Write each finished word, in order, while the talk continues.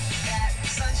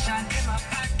sunshine in my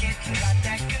pocket. Got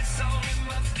that good soul in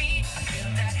my feet. I feel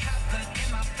that hot blood in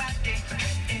my body when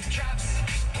it drops.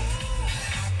 Ooh,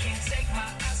 I can't take my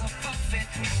eyes off of it.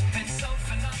 Moving so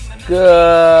phenomenal.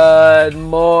 Good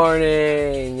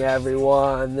morning,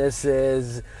 everyone. This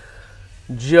is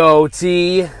Joe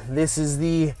T. This is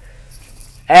the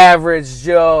Average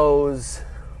Joe's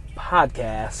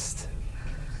podcast.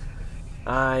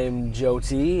 I'm Joe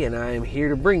T, and I am here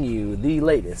to bring you the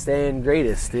latest and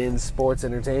greatest in sports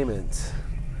entertainment.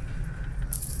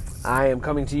 I am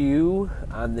coming to you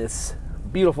on this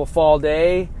beautiful fall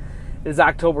day. It is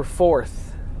October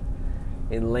 4th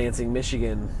in Lansing,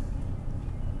 Michigan.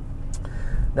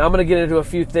 Now I'm going to get into a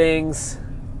few things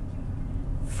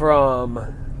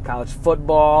from college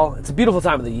football. It's a beautiful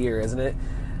time of the year, isn't it?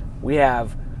 We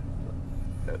have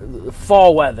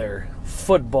fall weather,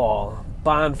 football,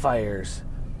 bonfires,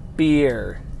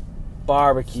 beer,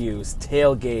 barbecues,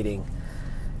 tailgating.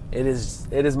 It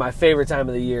is my favorite time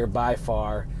of the year by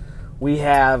far. We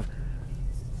have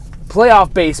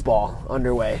playoff baseball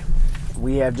underway.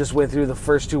 We have just went through the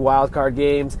first two wild card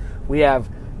games. We have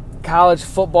college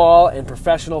football and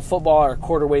professional football are a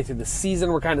quarter way through the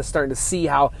season. We're kind of starting to see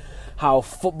how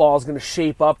football is going to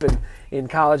shape up in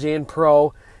college and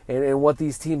pro and what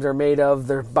these teams are made of.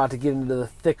 They're about to get into the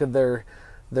thick of their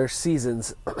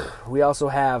seasons. We also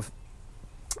have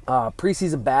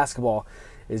preseason basketball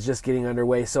is just getting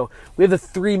underway. So we have the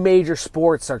three major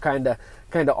sports are kind of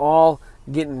all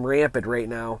getting rampant right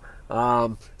now.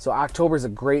 So October is a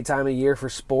great time of year for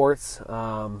sports.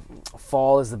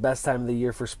 Fall is the best time of the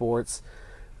year for sports.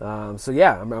 So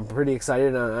yeah, I'm pretty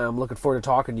excited, and I'm looking forward to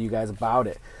talking to you guys about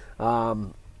it.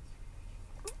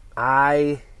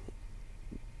 I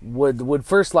would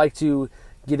first like to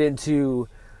get into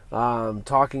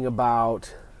talking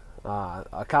about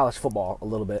college football a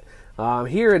little bit.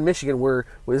 Here in Michigan,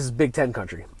 this is Big Ten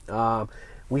country.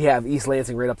 We have East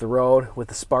Lansing right up the road with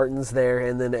the Spartans there,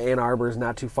 and then Ann Arbor is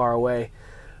not too far away.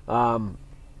 The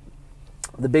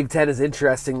Big Ten is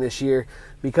interesting this year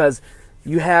because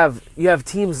you have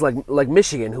teams like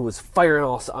Michigan, who was firing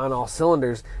on all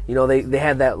cylinders. You know, they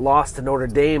had that loss to Notre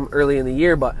Dame early in the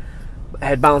year, but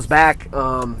had bounced back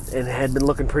and had been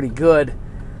looking pretty good.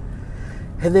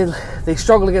 And then they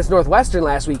struggled against Northwestern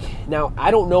last week. Now,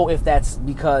 I don't know if that's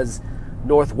because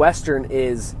Northwestern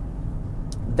is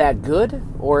that good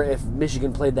or if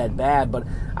Michigan played that bad, but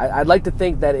I'd like to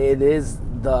think that it is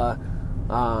the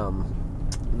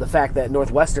fact that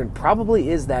Northwestern probably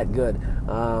is that good.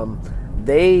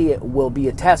 They will be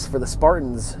a test for the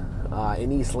Spartans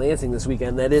in East Lansing this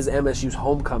weekend. That is MSU's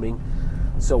homecoming,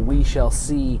 so we shall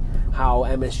see how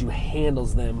MSU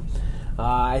handles them.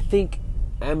 I think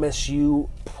MSU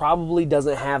probably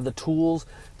doesn't have the tools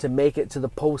to make it to the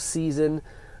postseason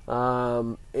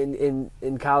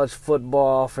in college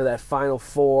football for that Final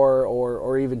Four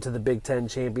or even to the Big Ten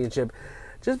championship,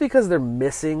 just because they're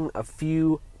missing a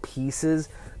few pieces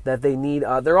that they need.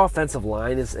 Their offensive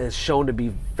line is shown to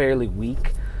be fairly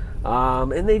weak,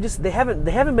 and they haven't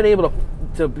been able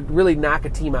to really knock a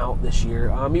team out this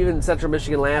year. Even Central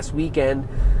Michigan last weekend,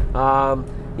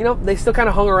 they still kind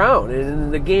of hung around,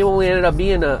 and the game only ended up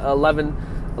being a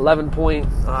 11 point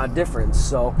difference.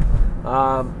 So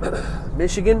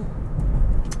Michigan,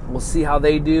 we'll see how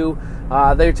they do.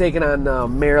 They're taking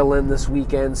on Maryland this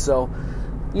weekend, so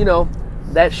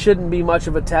that shouldn't be much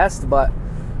of a test, but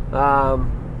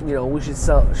we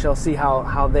shall see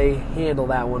how they handle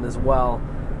that one as well.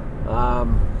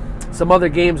 Some other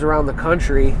games around the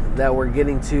country that we're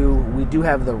getting to, we do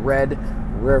have the Red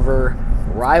River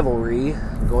rivalry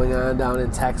going on down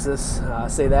in Texas.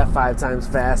 Say that 5 times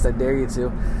fast, I dare you to.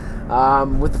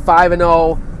 With the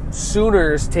 5-0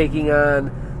 Sooners taking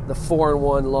on the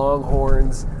 4-1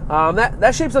 Longhorns.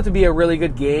 That shapes up to be a really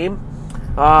good game.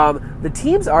 The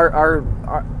teams are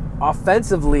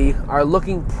offensively are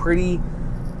looking pretty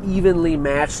evenly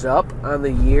matched up on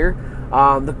the year.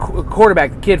 The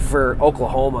quarterback, the kid for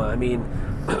Oklahoma, I mean,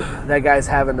 that guy's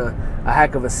having a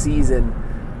heck of a season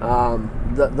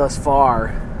thus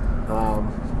far.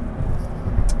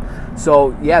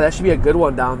 So, yeah, that should be a good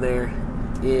one down there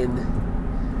in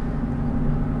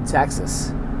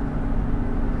Texas.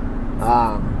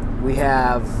 We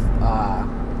have, I'm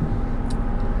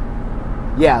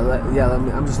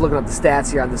just looking up the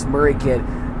stats here on this Murray kid.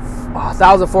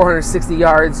 1,460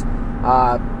 yards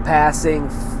passing,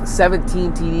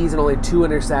 17 TDs and only 2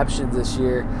 interceptions this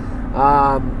year.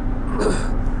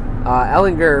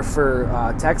 Ellinger for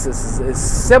Texas is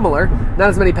similar. Not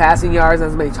as many passing yards, not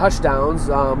as many touchdowns,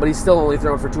 but he's still only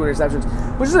thrown for 2 interceptions,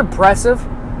 which is impressive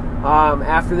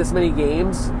after this many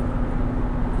games.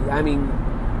 I mean,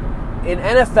 in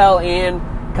NFL and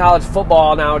college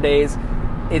football nowadays,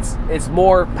 it's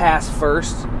more pass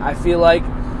first. I feel like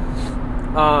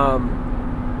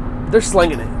they're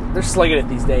slinging it. They're slinging it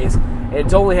these days, and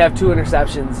to only have 2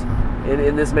 interceptions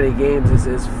in this many games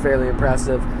is fairly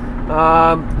impressive.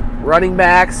 Running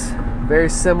backs, very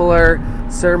similar.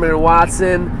 Sermon and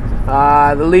Watson.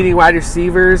 The leading wide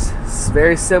receivers,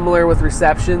 very similar with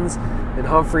receptions, and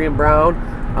Humphrey and Brown.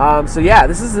 So yeah,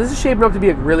 this is shaping up to be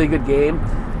a really good game.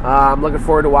 I'm looking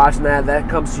forward to watching that. That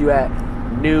comes to you at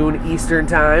noon Eastern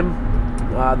time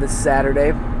this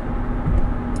Saturday.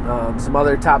 Some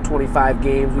other top 25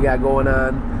 games we got going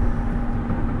on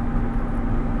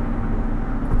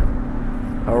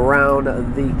around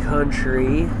the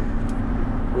country.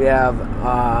 We have,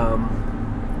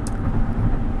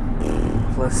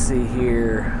 let's see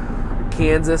here,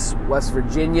 Kansas, West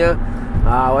Virginia.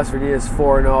 West Virginia is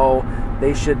 4-0.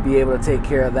 They should be able to take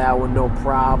care of that one, no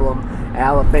problem.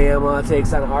 Alabama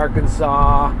takes on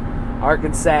Arkansas.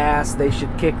 They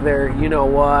should kick their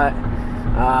you-know-what.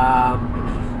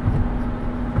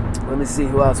 Let me see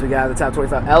who else we got in the top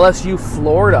 25. LSU,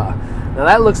 Florida. Now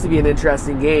that looks to be an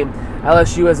interesting game.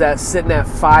 LSU is sitting at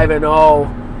 5-0.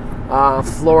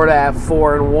 Florida at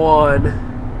 4-1.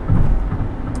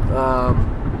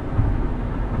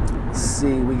 Let's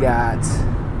see, we got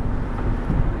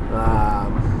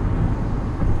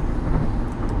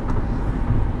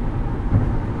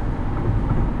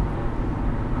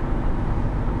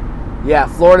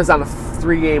Florida's on a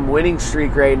 3-game winning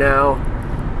streak right now.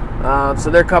 So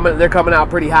they're coming out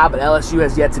pretty hot, but LSU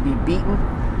has yet to be beaten.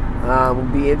 Will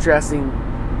be interesting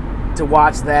to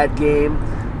watch that game.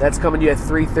 That's coming to you at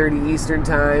 3:30 Eastern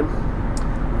time.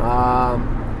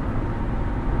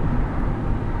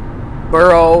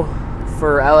 Burrow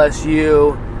for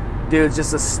LSU, dude's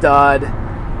just a stud.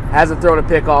 Hasn't thrown a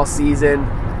pick all season.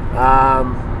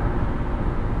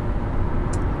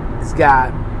 He's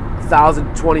got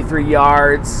 1,023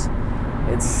 yards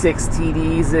and 6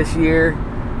 TDs this year.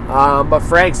 But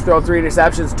Frank's thrown 3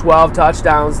 interceptions, 12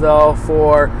 touchdowns though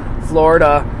for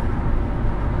Florida.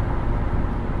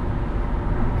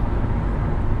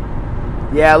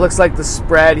 Yeah, it looks like the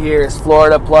spread here is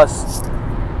Florida plus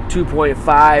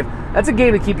 2.5. That's a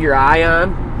game to keep your eye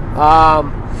on.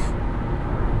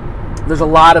 There's a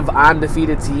lot of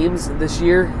undefeated teams this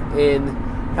year in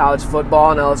college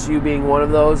football, and LSU being one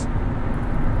of those.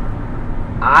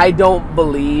 I don't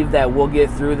believe that we'll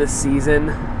get through the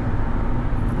season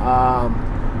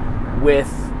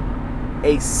with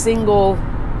a single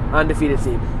undefeated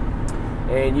team.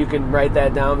 And you can write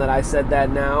that down, that I said that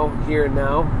now, here and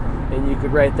now. And you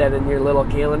could write that in your little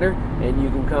calendar, and you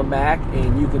can come back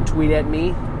and you can tweet at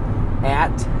me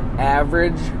at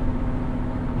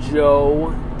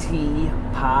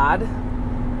AverageJoeTPod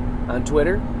on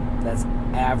Twitter. That's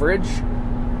average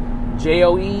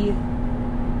JOE,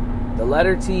 the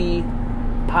letter T,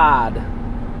 pod.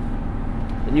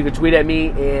 And you can tweet at me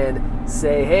and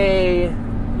say, hey,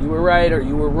 you were right or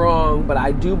you were wrong, but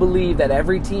I do believe that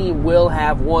every team will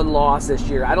have one loss this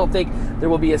year. I don't think there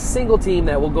will be a single team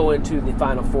that will go into the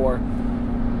Final Four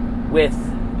with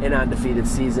an undefeated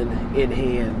season in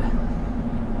hand.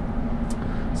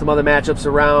 Some other matchups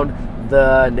around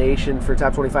the nation for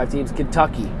top 25 teams.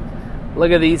 Kentucky.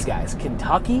 Look at these guys.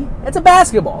 Kentucky? That's a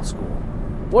basketball school.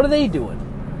 What are they doing?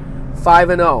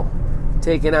 5-0.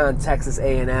 Taking on Texas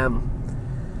A&M.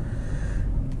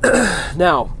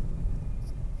 Now,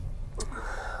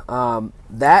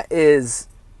 that is,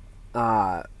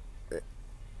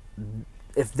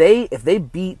 if they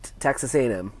beat Texas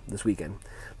A&M this weekend,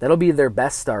 that'll be their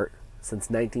best start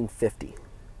since 1950.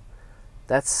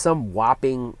 That's some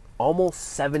whopping almost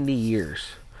 70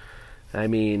 years. I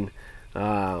mean,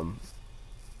 let's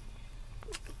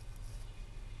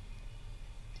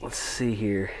see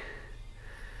here.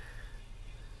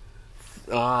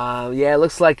 It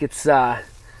looks like it's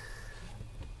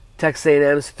Texas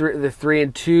A&M's they're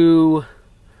 3-2,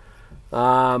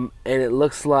 and it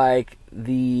looks like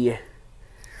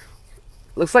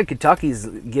Kentucky's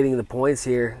getting the points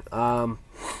here.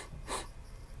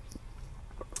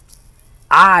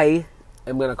 I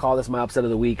am going to call this my upset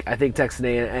of the week. I think Texas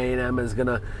A&M is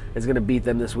gonna beat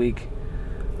them this week.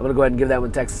 I'm going to go ahead and give that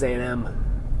one Texas A&M.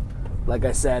 Like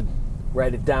I said,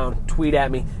 write it down. Tweet at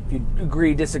me if you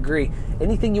agree, disagree.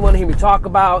 Anything you want to hear me talk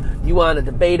about, you want to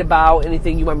debate about,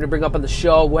 anything you want me to bring up on the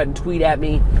show, go ahead and tweet at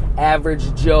me.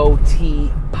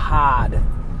 AverageJoeTPod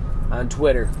on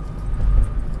Twitter.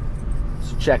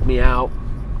 So check me out.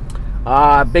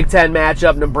 Big Ten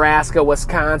matchup, Nebraska,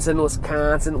 Wisconsin.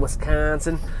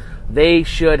 They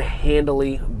should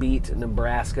handily beat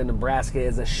Nebraska. Nebraska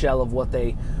is a shell of what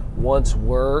they once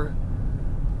were.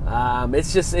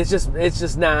 It's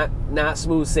just not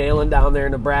smooth sailing down there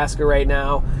in Nebraska right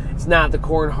now. It's not the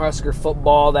Cornhusker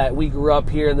football that we grew up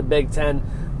here in the Big Ten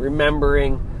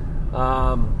remembering,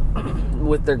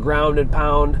 with their grounded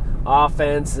pound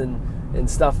offense and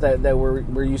stuff that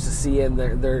we're used to seeing,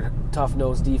 their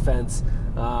tough-nosed defense.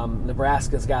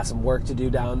 Nebraska's got some work to do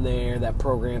down there. That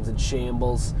program's in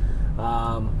shambles.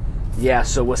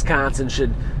 So Wisconsin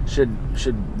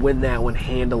should win that one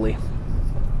handily.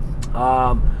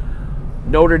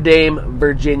 Notre Dame,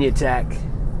 Virginia Tech.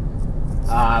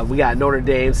 We got Notre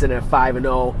Dame sitting at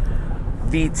 5-0.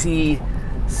 VT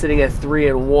sitting at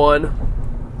 3-1.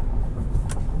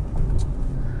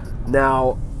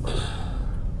 Now,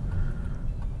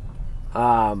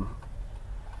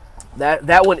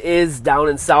 that one is down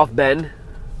in South Bend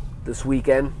this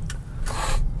weekend.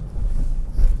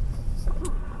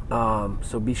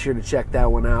 So be sure to check that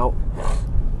one out.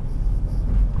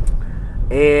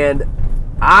 And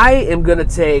I'm gonna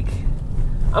take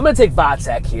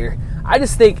Vatech here. I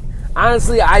just think,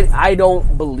 honestly, I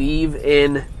don't believe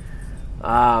in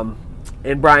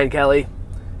Brian Kelly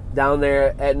down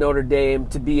there at Notre Dame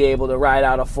to be able to ride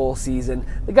out a full season.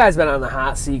 The guy's been on the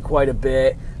hot seat quite a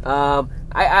bit.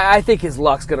 I think his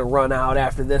luck's gonna run out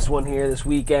after this one here this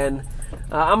weekend.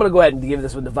 I'm gonna go ahead and give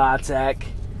this one to Vatech.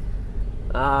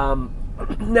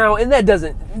 Now, and that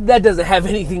doesn't have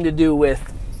anything to do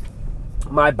with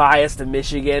my bias to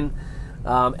Michigan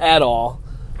at all.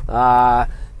 I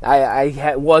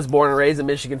was born and raised a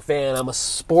Michigan fan. I'm a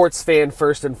sports fan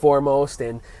first and foremost,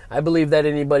 and I believe that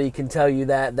anybody can tell you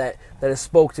that has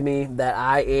spoke to me that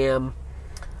I am.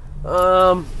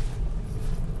 I'm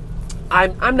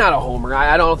not a homer.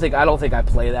 I don't think I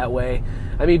play that way.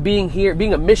 I mean,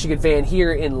 being a Michigan fan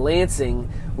here in Lansing,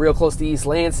 real close to East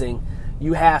Lansing,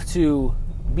 you have to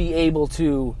be able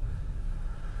to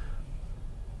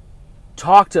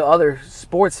talk to other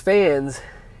sports fans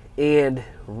and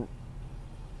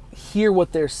hear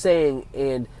what they're saying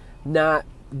and not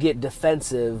get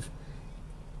defensive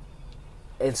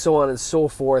and so on and so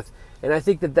forth. And I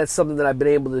think that that's something that I've been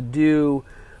able to do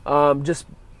just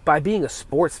by being a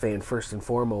sports fan first and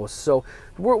foremost. So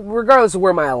regardless of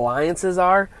where my alliances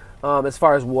are, as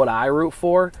far as what I root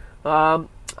for,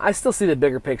 I still see the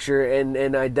bigger picture,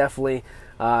 and I definitely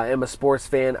am a sports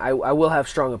fan. I will have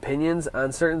strong opinions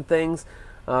on certain things,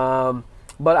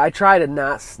 but I try to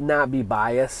not be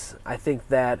biased. I think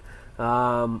that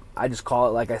I just call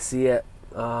it like I see it,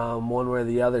 one way or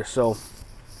the other. So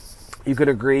you could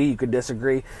agree, you could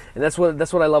disagree, and that's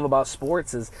what I love about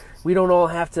sports is we don't all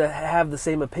have to have the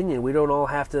same opinion. We don't all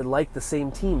have to like the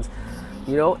same teams,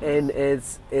 And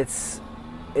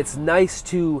it's nice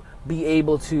to be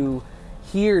able to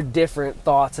hear different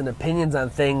thoughts and opinions on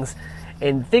things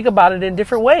and think about it in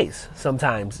different ways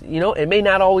sometimes. It may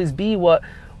not always be what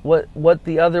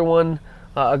the other one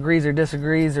agrees or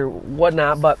disagrees or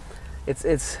whatnot, but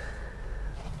it's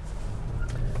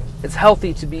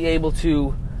healthy to be able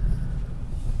to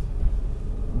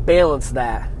balance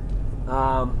that,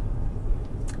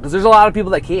 because there's a lot of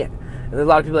people that can't, and there's a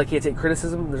lot of people that can't take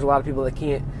criticism. There's a lot of people that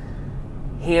can't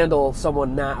handle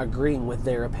someone not agreeing with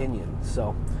their opinion.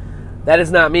 So that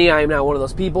is not me. I am not one of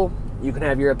those people. You can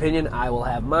have your opinion. I will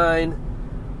have mine.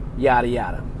 Yada,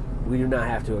 yada. We do not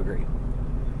have to agree.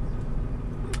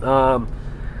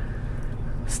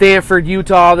 Stanford,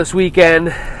 Utah this weekend.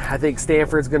 I think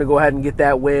Stanford's going to go ahead and get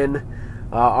that win.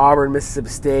 Auburn, Mississippi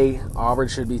State. Auburn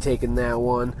should be taking that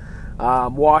one.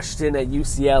 Washington at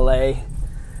UCLA.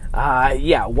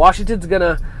 Washington's going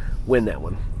to win that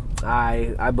one.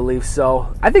 I believe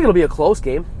so. I think it'll be a close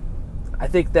game. I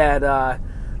think that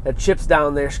Chip's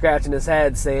down there scratching his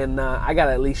head saying, I got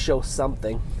to at least show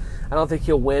something. I don't think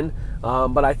he'll win,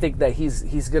 but I think that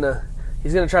he's gonna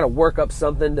try to work up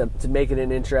something to make it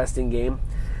an interesting game.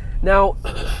 Now,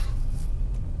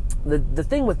 the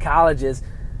thing with college is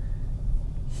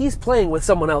he's playing with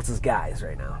someone else's guys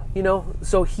right now,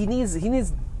 so he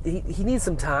needs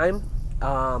some time,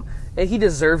 and he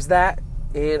deserves that.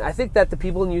 And I think that the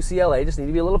people in UCLA just need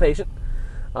to be a little patient.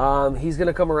 He's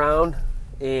gonna come around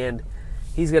and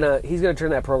he's gonna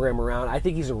turn that program around. I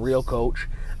think he's a real coach.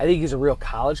 I think he's a real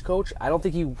college coach. I don't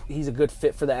think he's a good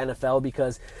fit for the NFL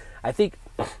because I think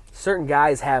certain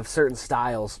guys have certain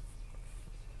styles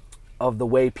of the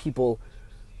way people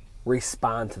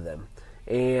respond to them.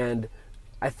 And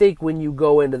I think when you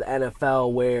go into the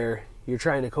NFL where you're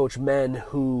trying to coach men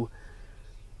who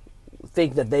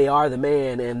think that they are the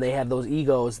man and they have those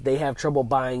egos, they have trouble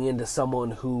buying into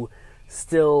someone who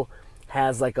still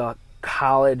has like a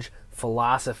college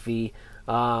philosophy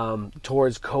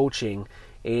towards coaching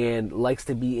and likes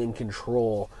to be in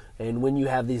control. And when you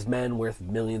have these men worth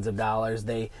millions of dollars,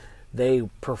 they they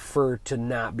prefer to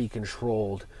not be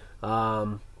controlled.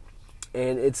 And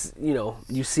it's,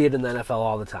 you see it in the NFL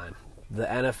all the time. The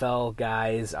NFL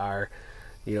guys are,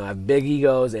 have big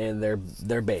egos and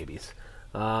they're babies.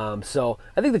 So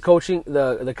I think the coaching,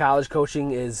 the college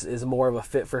coaching is more of a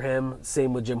fit for him.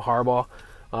 Same with Jim Harbaugh.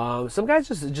 Some guys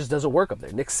it just doesn't work up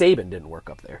there. Nick Saban didn't work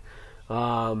up there.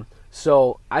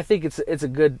 So I think it's a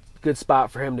good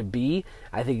spot for him to be.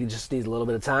 I think he just needs a little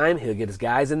bit of time. He'll get his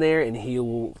guys in there, and he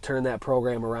will turn that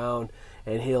program around,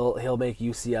 and he'll make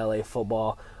UCLA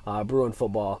football, Bruin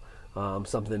football,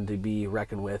 something to be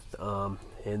reckoned with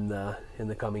in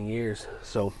the coming years.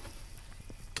 So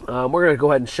we're going to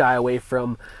go ahead and shy away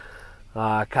from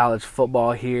college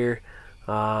football here,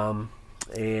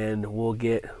 and we'll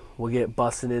get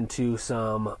busting into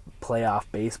some playoff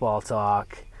baseball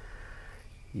talk.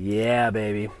 Yeah,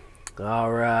 baby.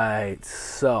 All right,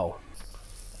 so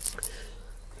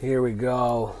here we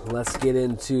go. Let's get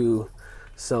into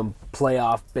some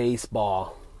playoff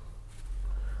baseball.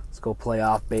 Let's go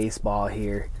playoff baseball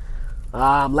here.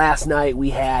 Last night we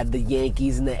had the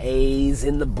Yankees and the A's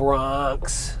in the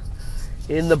Bronx.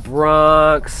 And the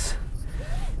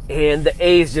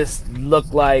A's just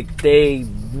looked like they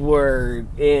were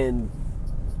in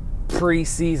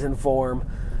preseason form.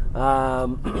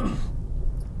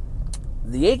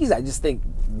 The Yankees, I just think,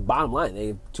 bottom line, they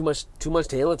have too much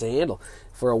talent to handle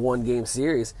for a one-game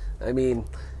series. I mean,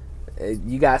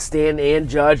 you got Stanton and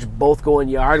Judge both going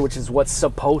yard, which is what's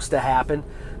supposed to happen.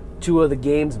 Two of the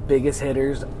game's biggest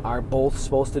hitters are both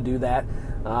supposed to do that.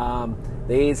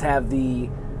 The A's at the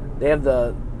beginning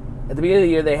of the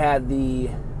year, they had the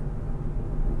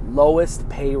lowest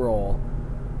payroll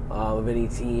of any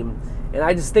team. And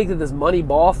I just think that this money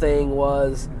ball thing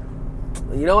was,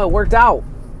 it worked out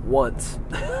once.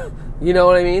 You know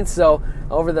what I mean? So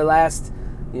over the last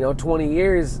 20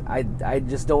 years, I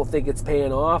just don't think it's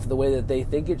paying off the way that they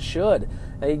think it should.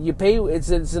 And you pay, it's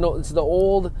the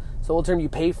old term, you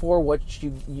pay for what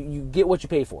you get what you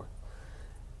pay for.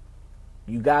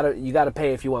 You gotta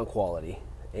pay if you want quality.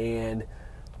 And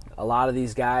a lot of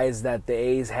these guys that the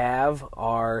A's have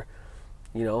are,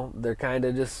 they're kind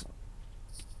of just,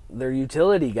 they're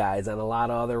utility guys on a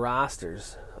lot of other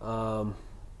rosters.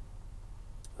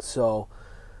 So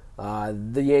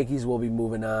the Yankees will be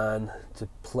moving on to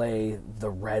play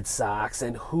the Red Sox,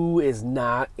 and who is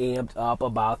not amped up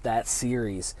about that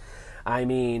series? I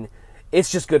mean,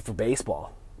 it's just good for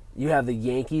baseball. You have the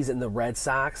Yankees and the Red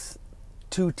Sox,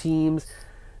 two teams,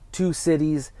 two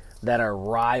cities that are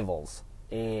rivals,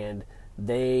 and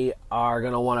they are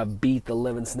going to want to beat the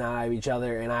living snot out of each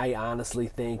other, and I honestly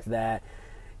think that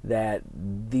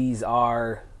these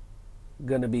are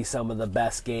going to be some of the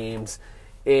best games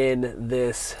in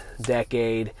this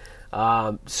decade.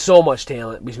 So much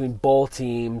talent between both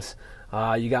teams.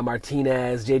 You got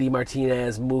Martinez, JD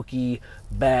Martinez, Mookie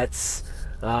Betts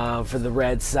for the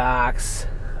Red Sox.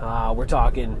 We're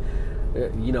talking,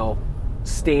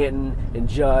 Stanton and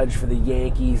Judge for the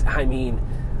Yankees. I mean,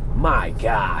 my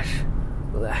gosh.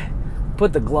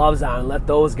 Put the gloves on and let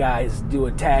those guys do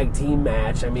a tag team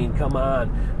match. I mean, come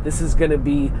on. This is going to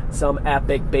be some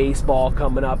epic baseball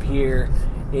coming up here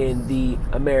in the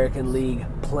American League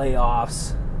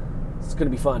playoffs. It's going to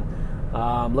be fun.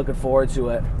 Looking forward to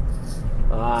it.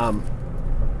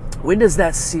 When does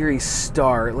that series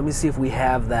start? Let me see if we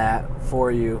have that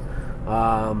for you.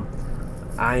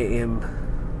 I am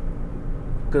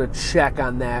going to check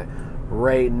on that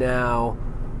right now.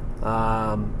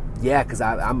 Because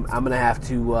I'm going to have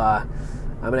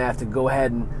to go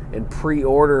ahead and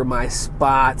pre-order my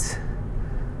spot.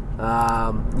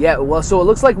 So it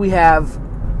looks like we have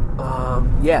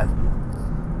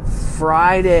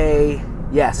Friday.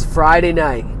 Yes, Friday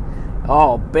night.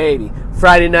 Oh, baby.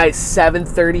 Friday night,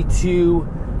 7:32,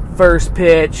 first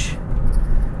pitch.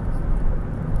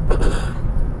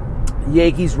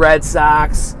 Yankees, Red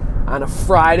Sox on a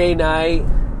Friday night.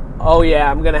 Oh,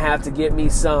 yeah, I'm going to have to get me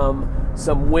some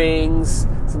wings,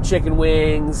 some chicken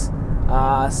wings,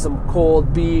 some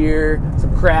cold beer,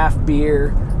 some craft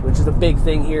beer, which is a big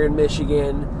thing here in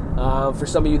Michigan. For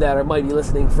some of you that might be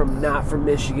listening not from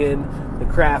Michigan, the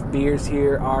craft beers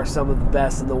here are some of the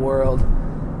best in the world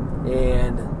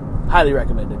and highly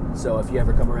recommended. So if you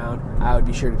ever come around, I would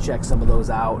be sure to check some of those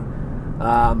out.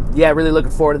 Really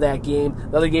looking forward to that game.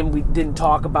 The other game we didn't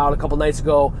talk about a couple nights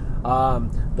ago,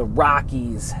 the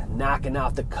Rockies knocking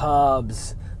out the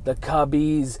Cubs. The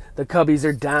Cubbies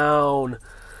are down.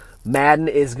 Madden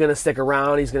is going to stick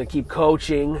around. He's going to keep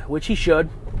coaching, which he should.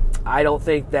 I don't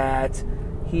think that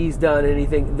he's done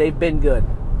anything. They've been good.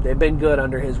 They've been good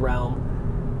under his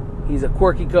realm. He's a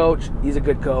quirky coach. He's a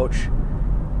good coach.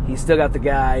 He's still got the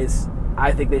guys.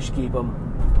 I think they should keep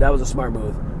him. That was a smart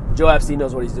move. Joe Epstein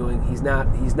knows what he's doing. He's not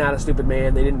a stupid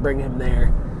man. They didn't bring him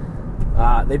there.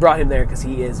 They brought him there because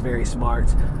he is very smart.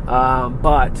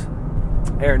 But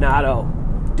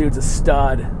Arenado, dude's a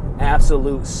stud,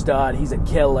 absolute stud. He's a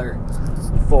killer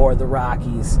for the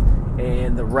Rockies.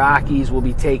 And the Rockies will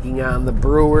be taking on the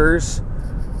Brewers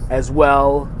as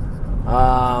well.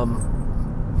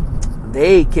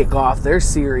 They kick off their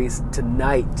series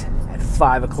tonight at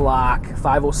 5 o'clock,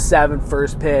 5:07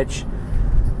 first pitch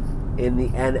in the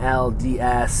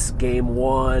NLDS Game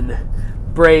 1.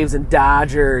 Braves and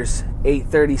Dodgers,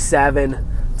 8:37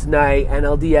 tonight,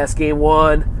 NLDS Game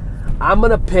 1. I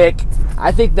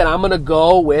think that I'm going to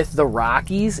go with the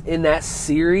Rockies in that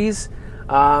series.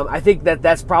 I think that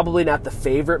that's probably not the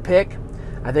favorite pick.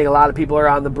 I think a lot of people are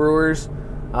on the Brewers.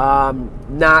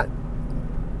 Not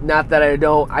that I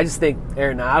don't. I just think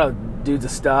Arenado, dude's a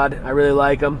stud. I really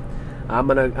like him.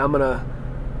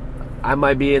 I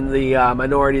might be in the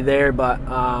minority there, but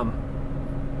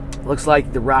looks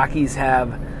like the Rockies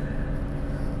have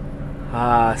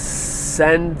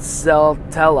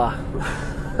Senzatella.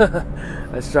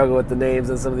 I struggle with the names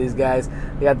of some of these guys.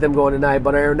 They got them going tonight,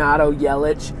 but Arenado,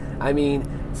 Yelich. I mean,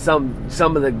 some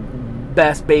of the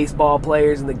best baseball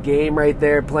players in the game right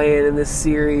there playing in this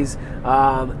series.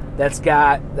 That's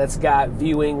got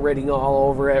viewing written all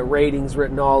over it, ratings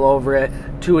written all over it.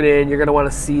 Tune in, you're gonna want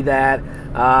to see that.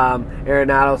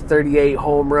 Arenado 38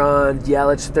 home runs,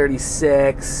 Yelich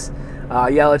 36.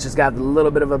 Yelich has got a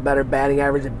little bit of a better batting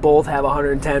average. They both have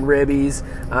 110 ribbies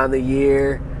on the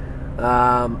year.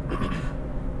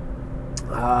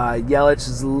 Yelich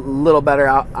is a little better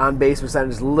on base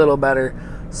percentage, a little better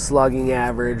slugging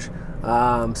average.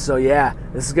 So yeah,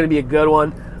 this is going to be a good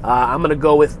one. I'm going to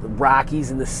go with Rockies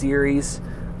in the series.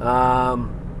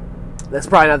 That's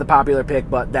probably not the popular pick,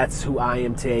 but that's who I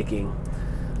am taking.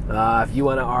 If you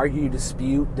want to argue,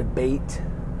 dispute, debate,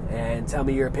 and tell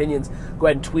me your opinions, go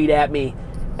ahead and tweet at me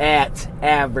at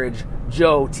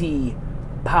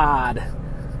AverageJoeTPod.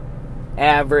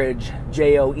 Average,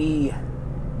 Joe, the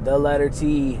letter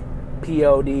T,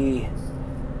 Pod.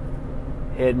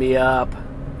 Hit me up.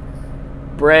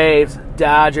 Braves,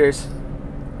 Dodgers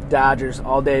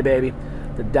all day, baby.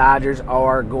 The Dodgers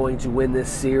are going to win this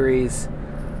series.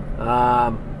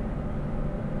 We've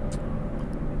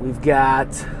got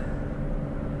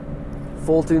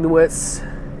Fultonwitz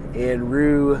and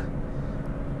Rue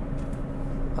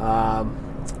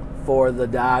for the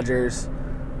Dodgers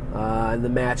in the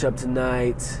matchup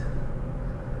tonight.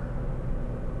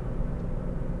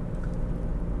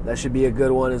 That should be a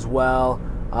good one as well.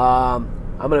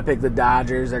 I'm going to pick the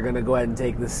Dodgers. They're going to go ahead and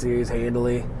take this series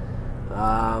handily.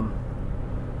 I'm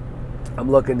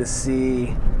looking to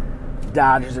see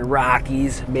Dodgers and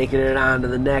Rockies making it on to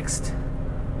the next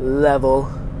level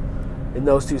in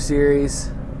those two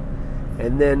series.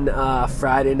 And then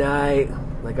Friday night,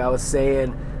 like I was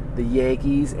saying, the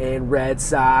Yankees and Red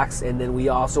Sox. And then we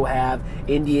also have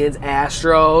Indians,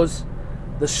 Astros,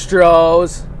 the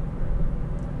Stros.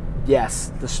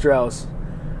 Yes, the Stros.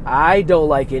 I don't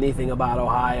like anything about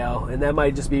Ohio, and that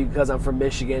might just be because I'm from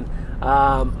Michigan.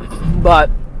 But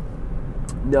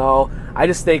no, I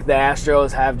just think the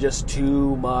Astros have just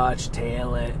too much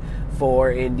talent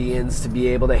for Indians to be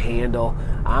able to handle.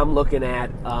 I'm looking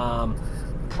at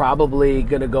probably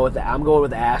going to go with I'm going with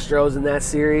the Astros in that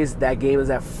series. That game is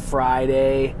at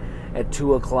Friday at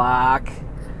 2 o'clock.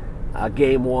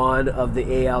 Game 1 of the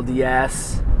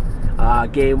ALDS.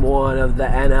 Game 1 of the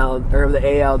the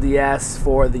ALDS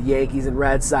for the Yankees and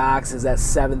Red Sox is at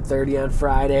 7:30 on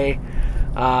Friday.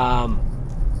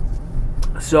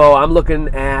 So I'm looking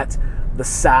at the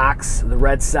Sox. The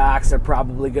Red Sox are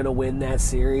probably going to win that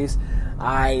series.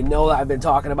 I know that I've been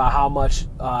talking about how much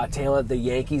talent the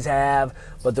Yankees have,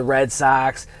 but the Red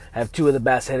Sox have two of the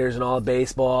best hitters in all of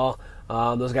baseball.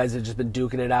 Those guys have just been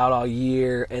duking it out all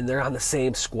year, and they're on the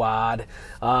same squad.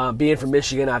 Being from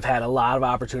Michigan, I've had a lot of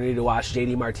opportunity to watch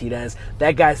JD Martinez.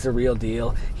 That guy's the real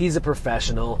deal. He's a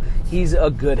professional. He's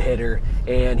a good hitter,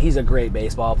 and he's a great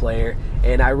baseball player.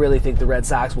 And I really think the Red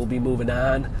Sox will be moving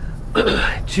on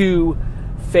to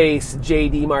face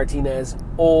JD Martinez,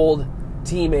 old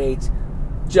teammate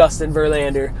Justin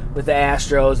Verlander with the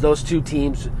Astros. Those two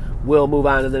teams will move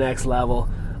on to the next level.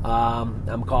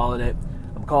 I'm calling it.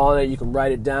 You can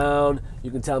write it down.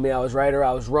 You can tell me I was right or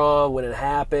I was wrong when it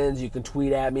happens. You can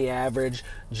tweet at me,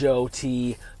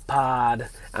 AverageJoeTPod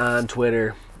on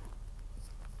Twitter.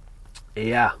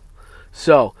 Yeah.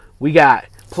 So we got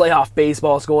playoff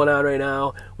baseballs going on right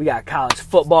now. We got college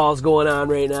footballs going on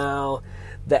right now.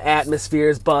 The atmosphere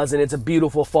is buzzing. It's a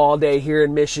beautiful fall day here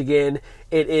in Michigan.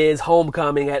 It is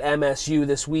homecoming at MSU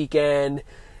this weekend.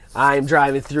 I'm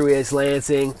driving through East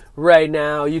Lansing right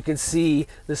now. You can see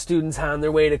the students on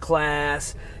their way to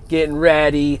class, getting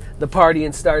ready. The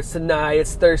partying starts tonight.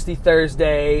 It's Thirsty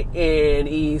Thursday in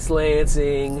East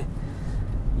Lansing.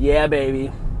 Yeah,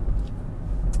 baby.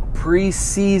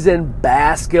 Preseason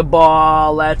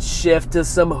basketball. Let's shift to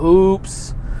some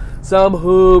hoops.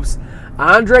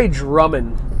 Andre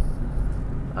Drummond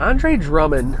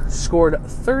scored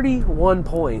 31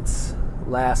 points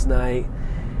last night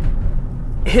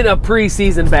in a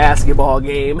preseason basketball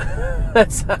game.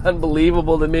 That's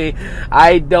unbelievable to me.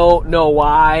 I don't know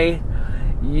why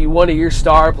one of your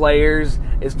star players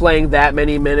is playing that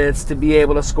many minutes to be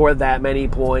able to score that many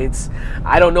points.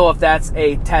 I don't know if that's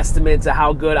a testament to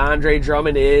how good Andre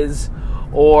Drummond is,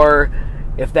 or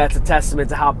if that's a testament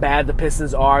to how bad the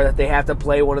Pistons are that they have to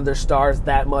play one of their stars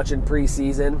that much in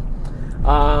preseason.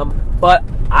 But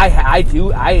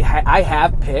I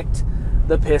have picked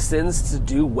the Pistons to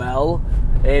do well,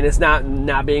 and it's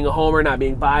not being a homer, not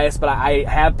being biased, but I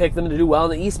have picked them to do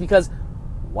well in the East because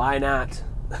why not?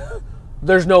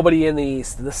 There's nobody in the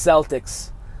East. The Celtics,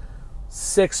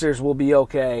 Sixers will be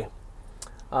okay.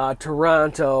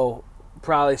 Toronto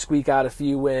probably squeak out a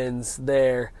few wins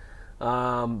there.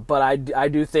 But I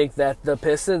do think that the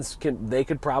Pistons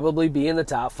could probably be in the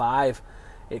top 5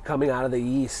 coming out of the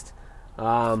East.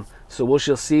 So we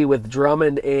shall see with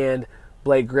Drummond and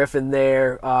Blake Griffin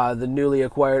there, the newly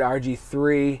acquired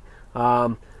RG3.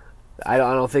 I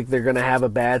don't think they're going to have a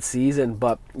bad season,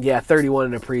 but yeah, 31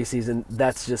 in a preseason,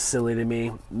 that's just silly to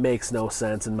me. Makes no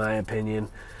sense in my opinion.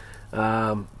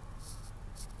 Let's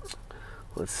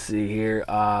see here.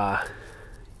 The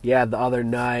other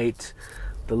night,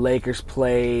 the Lakers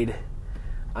played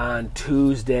on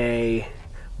Tuesday.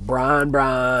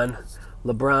 LeBron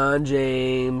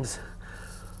James.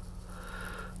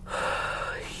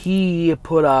 He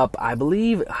put up, I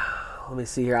believe, let me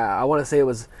see here. I want to say it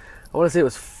was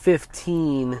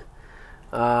 15.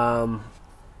 And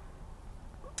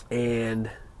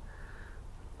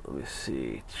let me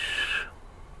see.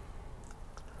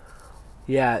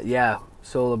 Yeah.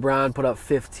 So LeBron put up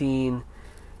 15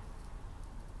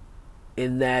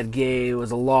 in that game. It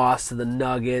was a loss to the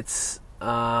Nuggets.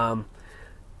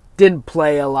 Didn't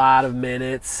play a lot of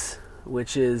minutes,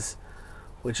 which is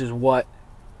what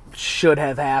should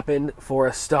have happened for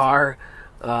a star,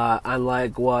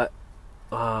 unlike what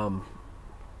I'm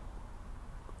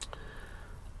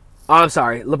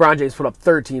sorry, LeBron James put up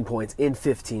 13 points in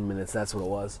 15 minutes. That's what it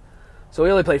was. So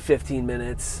he only played 15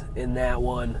 minutes in that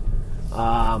one,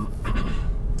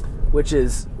 which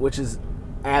is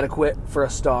adequate for a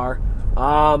star.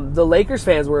 The Lakers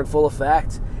fans were in full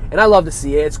effect, and I love to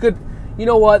see it. It's good. You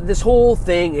know what? This whole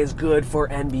thing is good for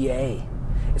NBA.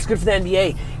 It's good for the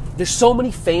NBA. There's so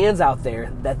many fans out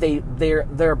there that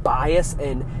they're biased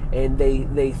and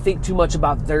they think too much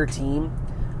about their team.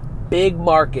 Big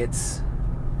markets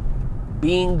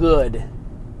being good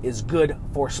is good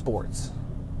for sports.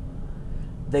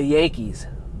 The Yankees,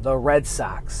 the Red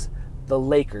Sox, the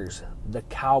Lakers, the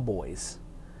Cowboys,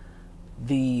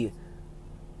 the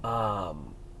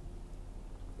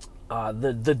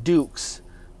Dukes,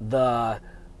 the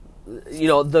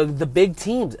big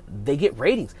teams, they get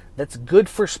ratings. That's good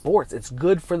for sports. It's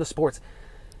good for the sports.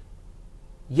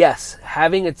 Yes,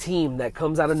 having a team that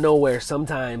comes out of nowhere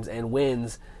sometimes and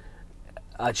wins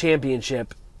a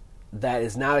championship that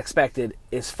is not expected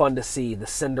is fun to see. The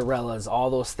Cinderellas,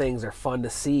 all those things are fun to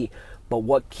see. But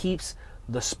what keeps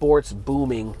the sports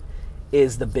booming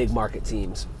is the big market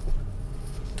teams.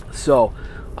 So,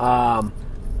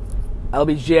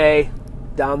 LBJ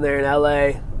down there in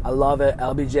LA, I love it.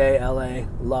 LBJ, LA,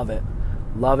 love it.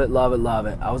 Love it, love it, love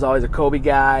it. I was always a Kobe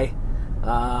guy.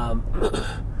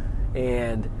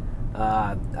 And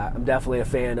I'm definitely a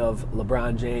fan of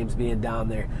LeBron James being down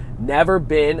there. Never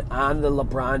been on the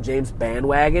LeBron James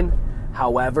bandwagon.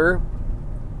 However,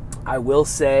 I will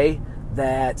say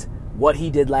that what he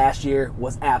did last year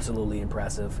was absolutely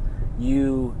impressive.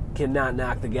 You cannot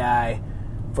knock the guy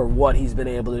for what he's been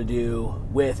able to do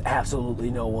with absolutely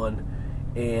no one.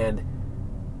 And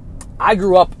I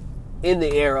grew up in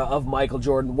the era of Michael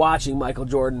Jordan, watching Michael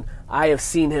Jordan. I have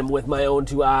seen him with my own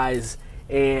two eyes,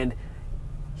 and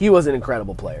he was an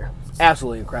incredible player.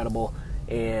 Absolutely incredible.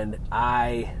 And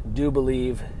I do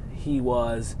believe he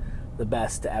was the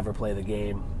best to ever play the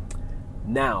game.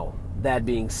 Now, that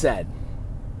being said,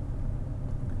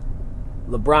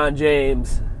 LeBron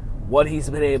James, what he's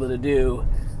been able to do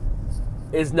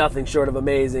is nothing short of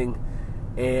amazing.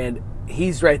 And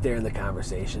he's right there in the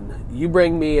conversation. You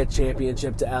bring me a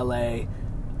championship to LA,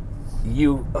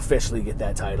 you officially get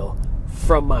that title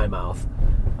from my mouth.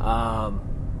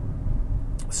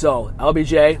 So,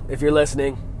 LBJ, if you're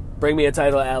listening, Bring me a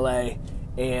title to LA,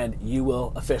 and you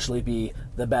will officially be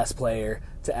the best player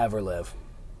to ever live.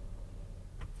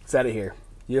 Said it here.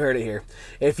 You heard it here.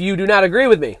 If you do not agree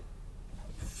with me,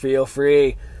 feel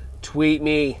free. Tweet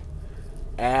me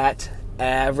at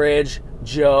Average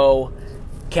Joe,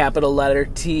 capital letter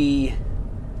T,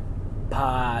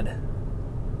 pod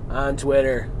on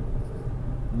Twitter.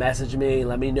 Message me.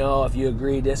 Let me know if you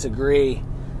agree, disagree.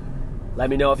 Let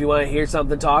me know if you want to hear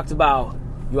something talked about.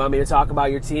 You want me to talk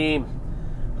about your team?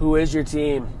 Who is your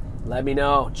team? Let me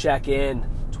know. Check in.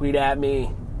 Tweet at me.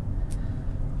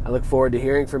 I look forward to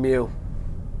hearing from you.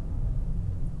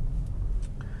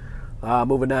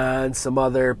 Moving on, some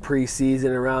other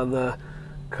preseason around the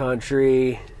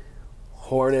country.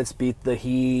 Hornets beat the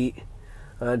Heat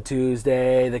on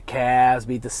Tuesday. The Cavs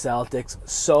beat the Celtics.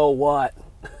 So what?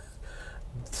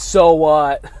 So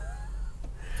what?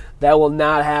 That will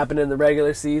not happen in the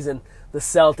regular season. The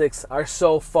Celtics are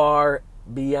so far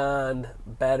beyond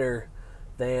better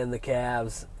than the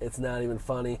Cavs. It's not even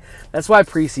funny. That's why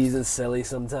preseason's silly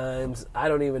sometimes. I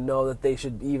don't even know that they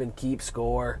should even keep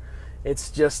score. It's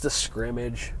just a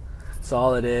scrimmage. That's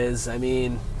all it is. I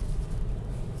mean,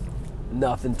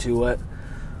 nothing to it.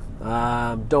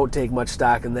 Don't take much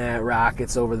stock in that.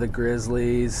 Rockets over the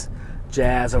Grizzlies.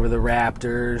 Jazz over the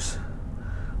Raptors.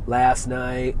 Last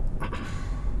night,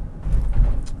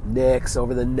 Knicks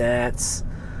over the Nets.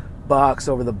 Bucks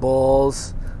over the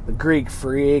Bulls. The Greek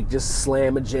Freak just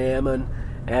slam-a-jamming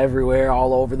everywhere,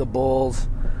 all over the Bulls.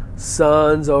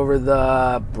 Suns over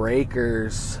the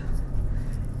Breakers.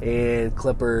 And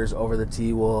Clippers over the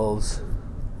T-Wolves.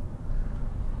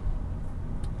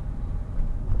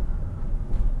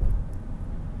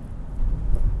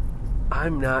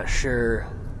 I'm not sure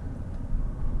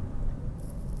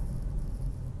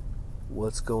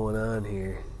what's going on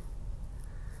here.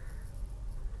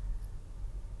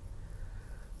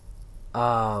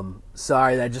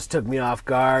 Sorry, that just took me off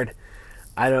guard.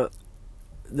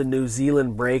 The New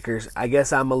Zealand Breakers. I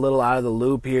guess I'm a little out of the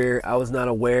loop here. I was not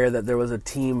aware that there was a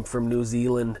team from New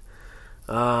Zealand.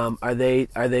 Are they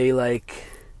like,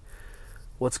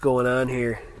 what's going on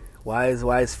here? Why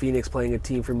is Phoenix playing a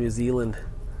team from New Zealand?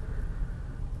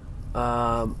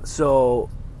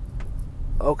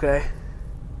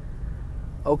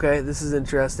 Okay, this is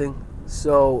interesting.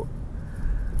 So,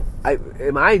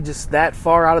 am I just that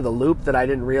far out of the loop that I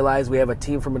didn't realize we have a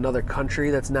team from another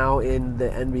country that's now in the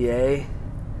NBA?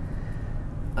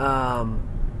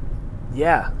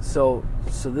 Yeah. So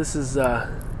this is the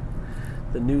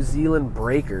New Zealand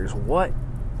Breakers. What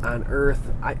on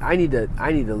earth? I need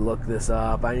to look this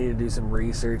up. I need to do some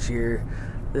research here.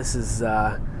 This is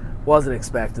wasn't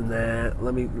expecting that.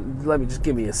 Let me just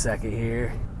give me a second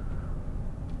here.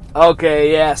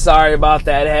 Okay, yeah, sorry about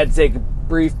that. I had to take a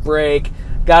brief break.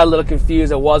 Got a little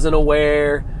confused. I wasn't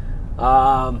aware.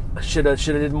 Should have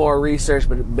did more research,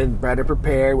 but been better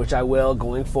prepared, which I will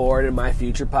going forward in my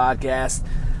future podcast,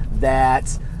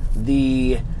 that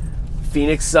the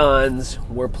Phoenix Suns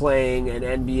were playing an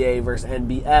NBA versus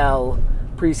NBL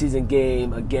preseason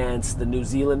game against the New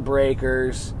Zealand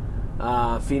Breakers.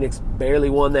 Phoenix barely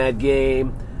won that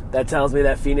game. That tells me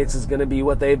that Phoenix is going to be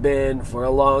what they've been for a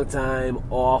long time,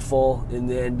 awful in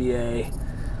the NBA.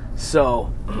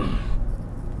 So,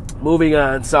 moving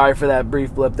on. Sorry for that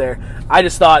brief blip there. I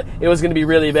just thought it was going to be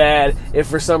really bad if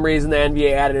for some reason the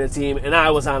NBA added a team, and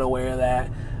I was unaware of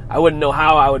that. I wouldn't know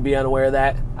how I would be unaware of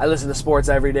that. I listen to sports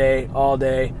every day, all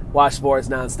day, watch sports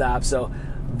nonstop, so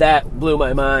that blew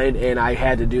my mind, and I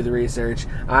had to do the research.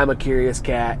 I'm a curious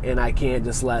cat, and I can't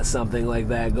just let something like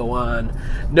that go on.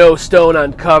 No stone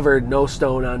uncovered, no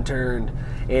stone unturned.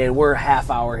 And we're a half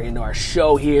hour into our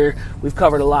show here. We've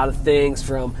covered a lot of things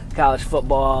from college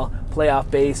football, playoff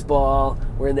baseball.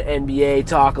 We're in the NBA,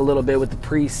 talk a little bit with the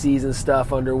preseason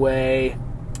stuff underway.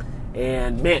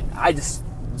 And, man,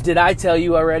 did I tell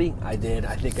you already? I did.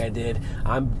 I think I did.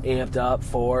 I'm amped up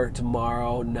for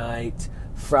tomorrow night,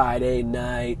 Friday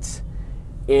night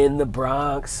in the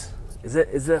Bronx. Is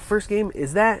that first game?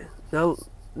 Is that no?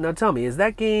 Tell me, is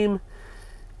that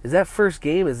first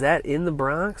game? Is that in the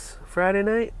Bronx Friday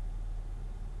night,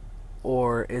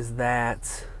 or is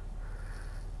that?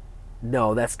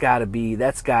 No, that's got to be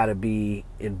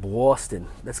in Boston.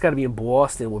 That's got to be in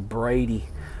Boston with Brady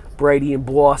in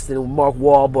Boston with Mark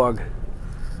Wahlberg.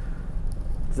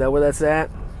 Is that where that's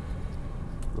at?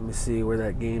 Let me see where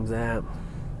that game's at.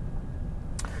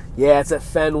 Yeah, it's at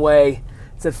Fenway.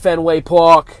 It's at Fenway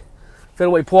Park.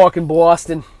 Fenway Park in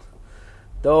Boston.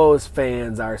 Those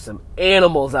fans are some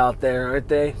animals out there, aren't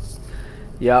they?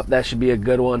 Yep, that should be a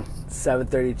good one.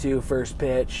 7:32 first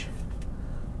pitch.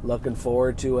 Looking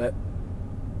forward to it.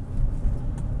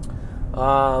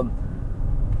 Now,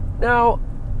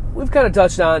 we've kind of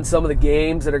touched on some of the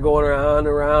games that are going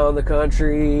around the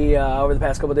country over the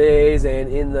past couple of days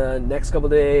and in the next couple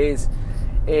of days.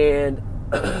 And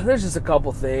there's just a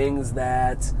couple things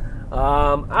that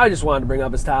I just wanted to bring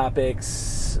up as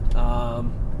topics. The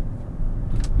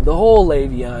whole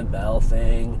Le'Veon Bell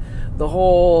thing, the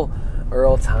whole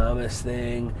Earl Thomas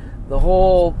thing, the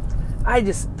whole...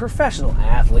 professional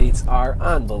athletes are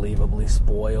unbelievably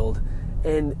spoiled,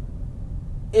 and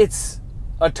it's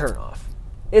a turnoff.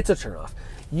 It's a turnoff.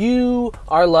 You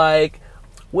are like,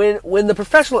 when the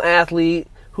professional athlete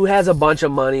who has a bunch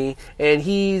of money, and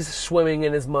he's swimming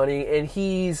in his money, and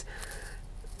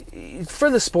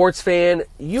for the sports fan,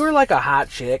 you're like a hot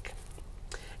chick.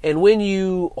 And when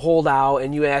you hold out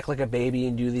and you act like a baby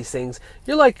and do these things,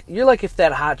 you're like if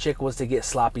that hot chick was to get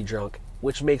sloppy drunk,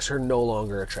 which makes her no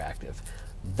longer attractive.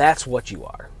 That's what you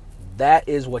are. That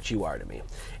is what you are to me.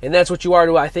 And that's what you are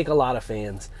to, I think, a lot of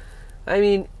fans. I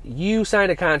mean, you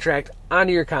signed a contract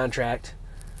onto your contract.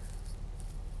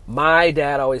 My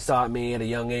dad always taught me at a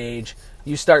young age,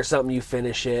 you start something, you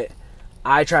finish it.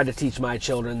 I tried to teach my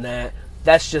children that.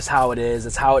 That's just how it is.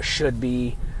 It's how it should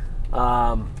be.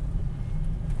 And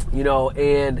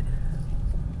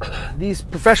these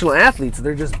professional athletes,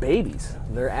 they're just babies.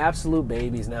 They're absolute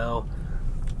babies now.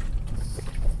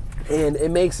 And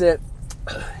it makes it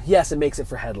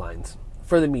for headlines,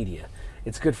 for the media.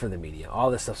 It's good for the media.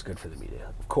 All this stuff's good for the media.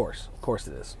 Of course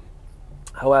it is.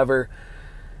 However,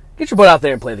 get your butt out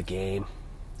there and play the game.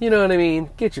 You know what I mean?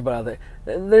 Get your butt out there.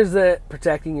 There's the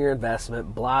protecting your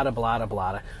investment, blah, blah, blah,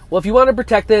 blah. Well, if you want to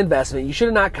protect the investment, you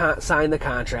should have not signed the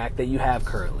contract that you have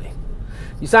currently.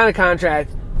 You sign a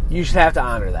contract, you should have to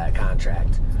honor that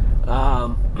contract.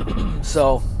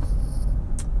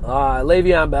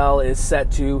 Le'Veon Bell is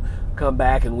set to come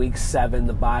back in week 7,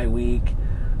 the bye week.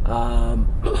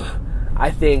 I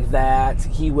think that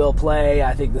he will play.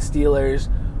 I think the Steelers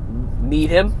need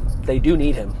him. They do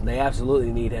need him. They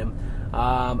absolutely need him.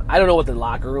 I don't know what the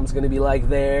locker room's going to be like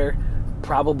there.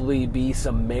 Probably be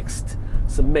some mixed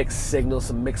signals,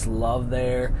 some mixed love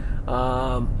there.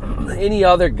 Any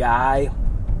other guy,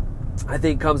 I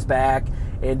think, comes back,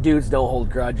 and dudes don't hold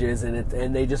grudges,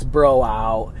 and they just bro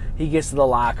out. He gets to the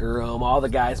locker room, all the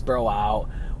guys bro out.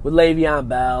 With Le'Veon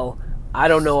Bell, I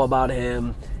don't know about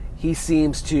him. He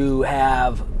seems to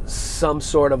have some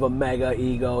sort of a mega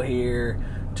ego here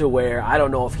to where I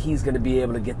don't know if he's going to be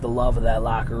able to get the love of that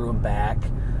locker room back.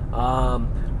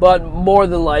 But more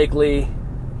than likely,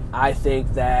 I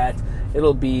think that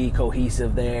it'll be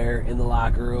cohesive there in the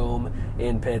locker room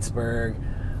in Pittsburgh.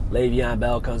 Le'Veon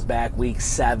Bell comes back week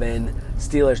 7.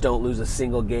 Steelers don't lose a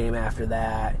single game after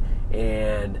that,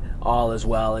 and all is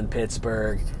well in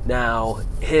Pittsburgh. Now,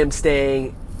 him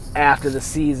staying after the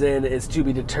season is to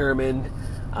be determined.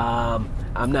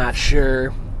 I'm not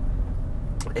sure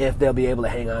if they'll be able to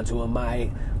hang on to him.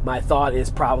 My thought is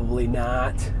probably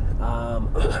not.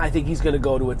 I think he's going to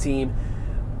go to a team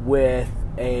with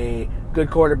a good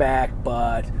quarterback,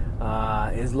 but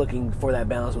is looking for that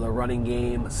balance with a running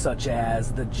game, such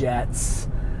as the Jets.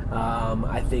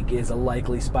 I think is a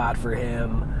likely spot for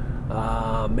him.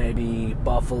 Maybe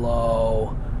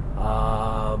Buffalo,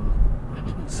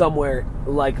 somewhere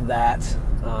like that,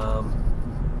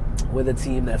 with a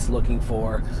team that's looking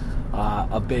for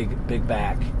a big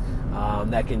back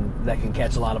that can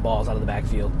catch a lot of balls out of the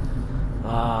backfield.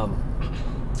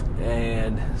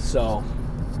 And so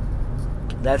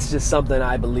that's just something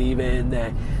I believe in,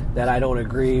 that I don't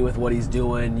agree with what he's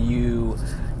doing.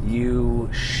 You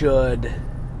should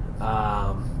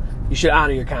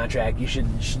honor your contract. You should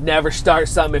never start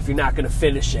something if you're not going to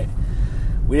finish it.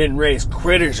 We didn't raise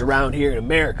critters around here in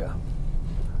America.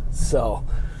 So,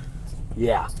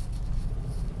 yeah.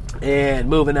 And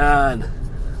moving on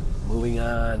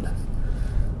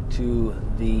to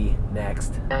the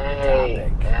next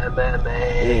topic.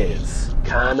 MMA Is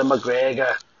Conor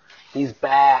McGregor. He's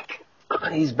back.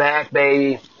 He's back,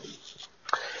 baby.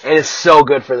 And it's so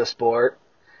good for the sport.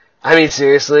 I mean,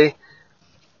 seriously.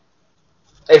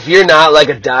 If you're not like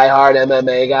a diehard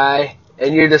MMA guy,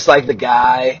 and you're just like the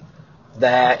guy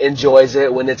that enjoys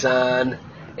it when it's on, and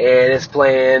it's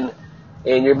playing,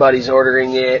 and your buddy's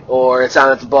ordering it, or it's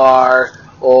on at the bar,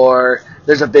 or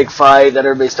there's a big fight that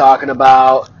everybody's talking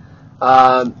about,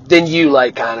 then you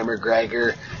like Conor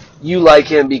McGregor. You like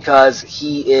him because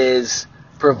he is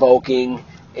provoking,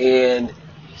 and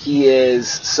he is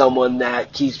someone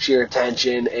that keeps your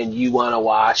attention, and you want to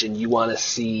watch, and you want to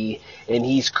see, and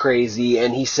he's crazy,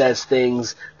 and he says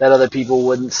things that other people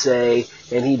wouldn't say,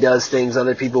 and he does things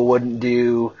other people wouldn't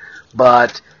do,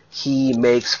 but he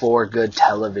makes for good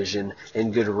television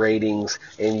and good ratings,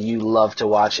 and you love to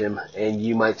watch him, and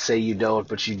you might say you don't,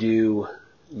 but you do.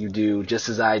 You do just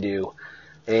as I do.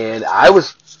 And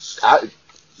last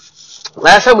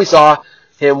time we saw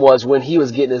him was when he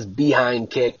was getting his behind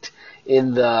kicked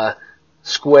in the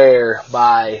square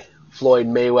by Floyd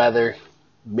Mayweather,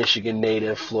 Michigan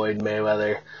native Floyd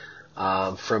Mayweather,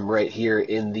 from right here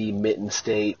in the Mitten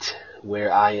State,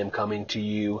 where I am coming to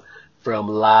you from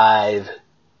live.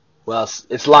 Well,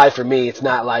 it's live for me. It's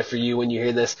not live for you. When you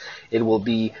hear this, it will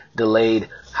be delayed.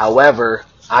 However,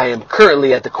 I am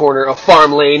currently at the corner of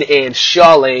Farm Lane and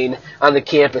Shaw Lane on the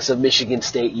campus of Michigan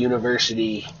State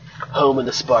University, home of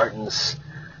the Spartans,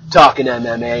 talking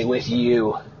MMA with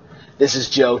you. This is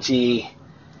Joe T.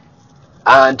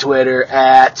 On Twitter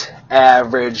at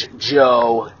Average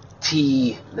Joe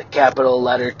T, the capital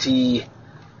letter T,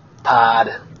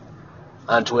 pod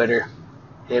on Twitter.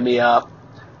 Hit me up.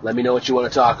 Let me know what you want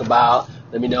to talk about.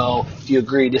 Let me know if you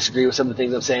agree, disagree with some of the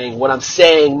things I'm saying. What I'm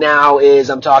saying now is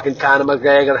I'm talking Conor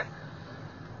McGregor.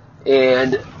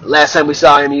 And last time we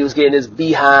saw him, he was getting his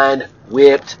behind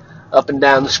whipped up and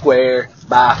down the square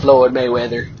by Floyd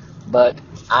Mayweather. But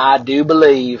I do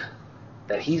believe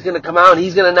that he's going to come out and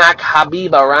he's going to knock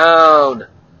Khabib around.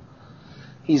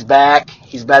 He's back.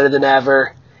 He's better than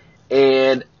ever.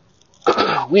 And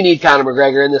we need Conor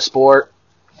McGregor in this sport.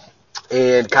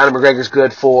 And Conor McGregor's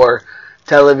good for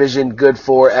television, good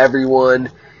for everyone.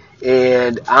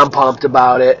 And I'm pumped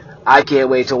about it. I can't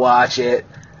wait to watch it.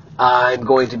 I'm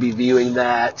going to be viewing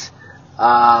that.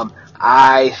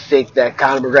 I think that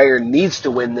Conor McGregor needs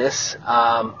to win this.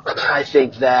 I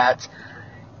think that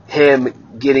him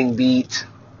getting beat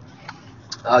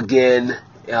again,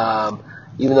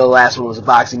 even though the last one was a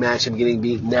boxing match, him getting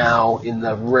beat now in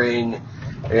the ring,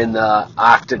 in the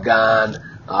octagon,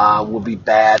 will be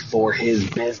bad for his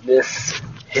business,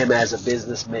 him as a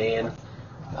businessman.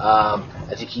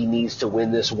 I think he needs to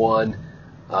win this one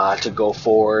to go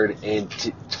forward and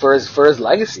for his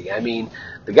legacy. I mean,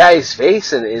 the guy he's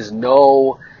facing is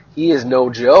no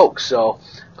joke. So,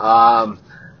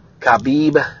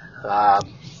 Khabib, I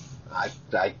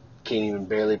can't even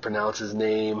barely pronounce his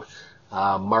name.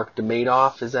 Mark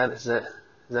Madoff, is that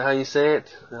how you say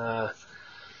it?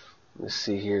 Let's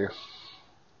see here.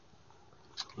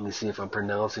 Let me see if I'm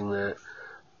pronouncing that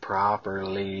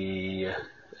properly.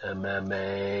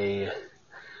 MMA.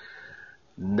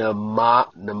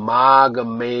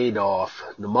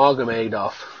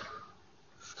 Nurmagomedov.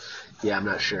 Yeah, I'm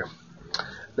not sure.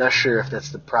 Not sure if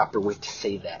that's the proper way to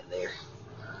say that there.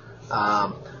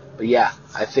 But yeah,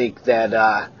 I think that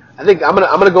I'm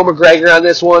gonna go McGregor on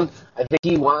this one. I think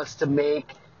he wants to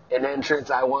make an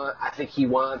entrance. I think he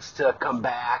wants to come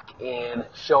back and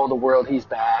show the world he's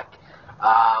back.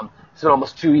 It's been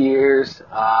almost 2 years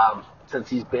since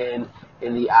he's been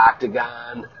in the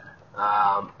octagon.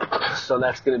 So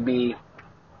that's going to be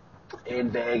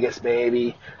in Vegas,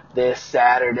 baby, this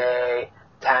Saturday,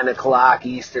 10 o'clock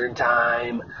Eastern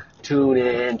time. Tune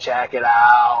in, check it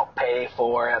out, pay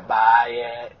for it, buy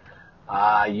it.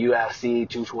 UFC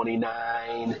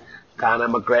 229, Conor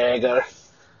McGregor,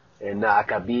 and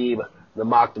Khabib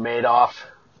Nurmagomedov.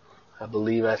 I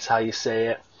believe that's how you say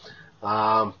it.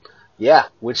 Yeah,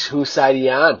 whose side are you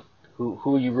on?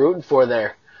 Who are you rooting for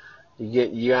there?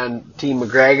 You on Team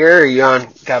McGregor or you on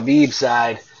Khabib's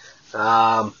side?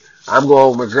 I'm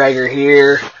going McGregor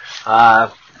here.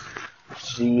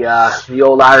 The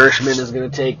old Irishman is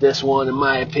going to take this one, in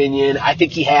my opinion. I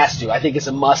think he has to. I think it's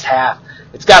a must-have.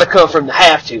 It's got to come from the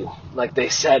have-to, like they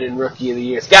said in Rookie of the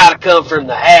Year. It's got to come from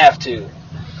the have-to.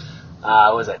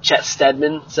 Was that Chet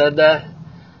Steadman said that?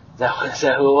 Is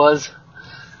that who it was?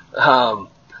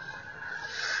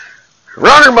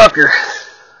 Runner Mucker.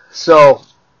 So,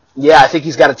 yeah, I think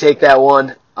he's got to take that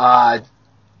one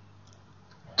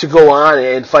to go on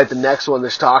and fight the next one.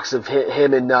 There's talks of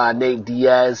him and Nate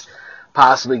Diaz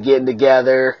possibly getting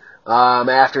together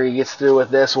after he gets through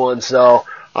with this one. So,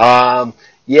 yeah,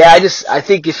 I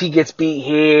think if he gets beat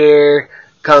here,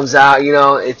 comes out,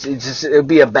 it'd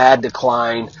be a bad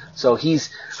decline. So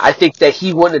I think that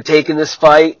he wouldn't have taken this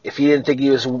fight if he didn't think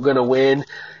he was going to win.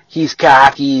 He's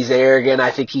cocky, he's arrogant.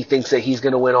 I think he thinks that he's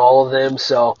going to win all of them.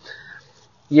 So,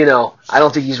 I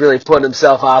don't think he's really putting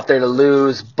himself out there to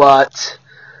lose, but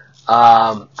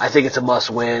I think it's a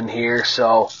must-win here.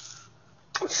 So,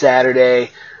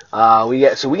 Saturday, we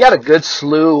got a good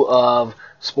slew of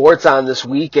sports on this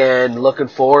weekend. Looking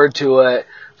forward to it.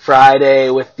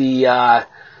 Friday with the,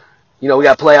 we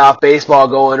got playoff baseball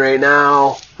going right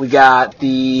now. We got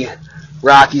the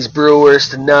Rockies Brewers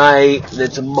tonight, and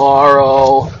then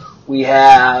tomorrow we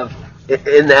have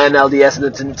in the NLDS, and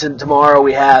then tomorrow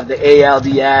we have the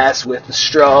ALDS with the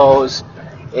Stros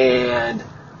and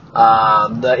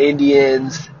the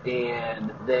Indians,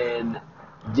 and then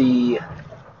the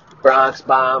Bronx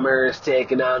Bombers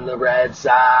taking on the Red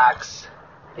Sox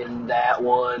in that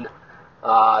one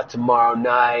tomorrow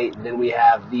night. Then we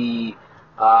have the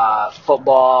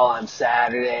football on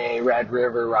Saturday, Red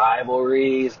River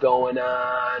rivalries going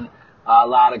on. A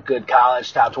lot of good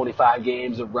college top 25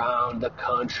 games around the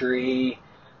country.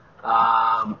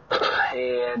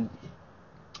 And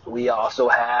we also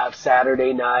have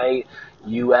Saturday night,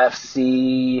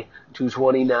 UFC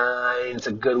 229. It's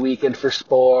a good weekend for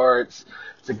sports.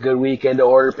 It's a good weekend to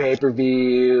order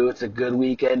pay-per-view. It's a good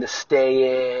weekend to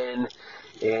stay in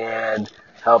and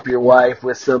help your wife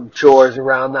with some chores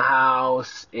around the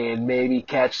house and maybe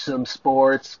catch some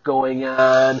sports going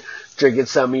on, drinking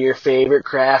some of your favorite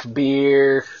craft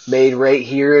beer made right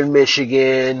here in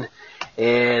Michigan.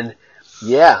 And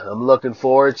yeah, I'm looking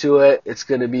forward to it. It's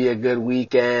going to be a good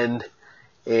weekend,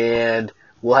 and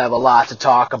we'll have a lot to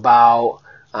talk about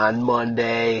on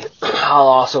Monday. I'll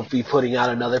also be putting out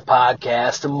another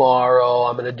podcast tomorrow.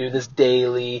 I'm going to do this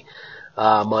daily,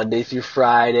 Monday through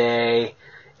Friday,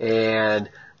 and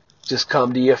just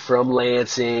come to you from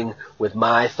Lansing with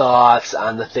my thoughts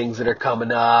on the things that are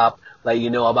coming up, let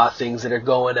you know about things that are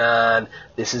going on.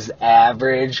 This is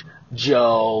Average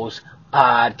Joe's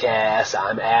podcast.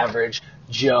 I'm Average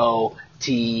Joe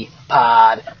T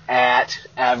Pod at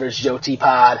Average Joe T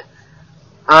Pod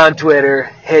on Twitter.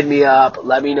 Hit me up.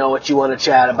 Let me know what you want to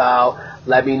chat about.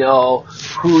 Let me know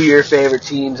who your favorite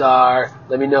teams are.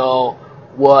 Let me know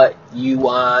what you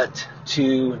want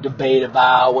to debate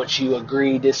about, what you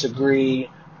agree, disagree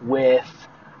with.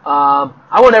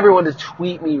 I want everyone to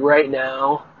tweet me right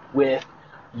now with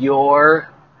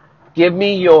give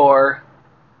me your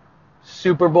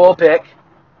Super Bowl pick.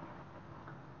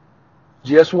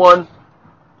 Just one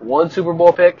Super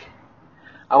Bowl pick.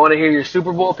 I want to hear your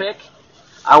Super Bowl pick.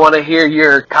 I want to hear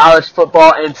your college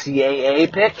football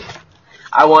NCAA pick.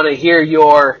 I want to hear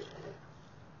your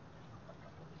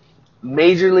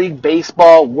Major League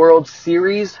Baseball World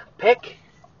Series pick.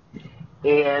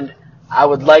 And I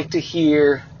would like to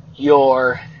hear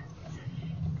your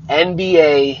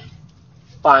NBA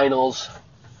Finals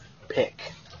pick.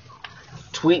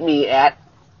 Tweet me at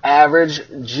Average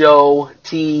Joe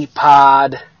T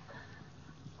Pod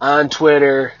on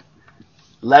Twitter.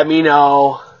 Let me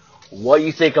know what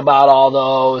you think about all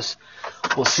those.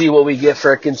 We'll see what we get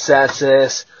for a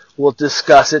consensus. We'll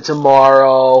discuss it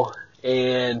tomorrow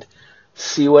and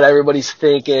see what everybody's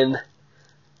thinking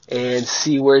and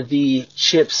see where the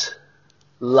chips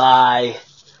lie.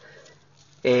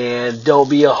 And don't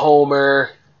be a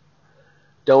homer.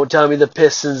 Don't tell me the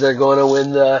Pistons are going to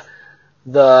win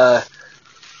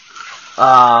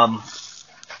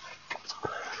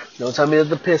don't tell me that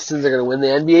the Pistons are going to win the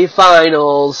NBA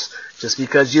Finals just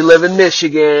because you live in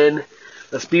Michigan.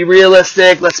 Let's be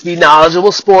realistic. Let's be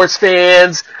knowledgeable sports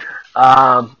fans.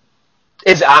 I'm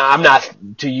not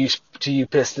to you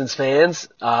Pistons fans.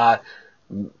 I'm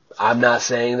not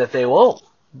saying that they won't.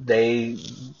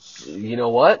 You know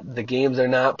what? The games are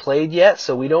not played yet,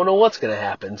 so we don't know what's going to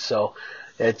happen. So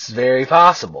it's very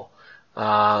possible.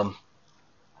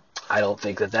 I don't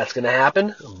think that that's going to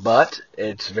happen, but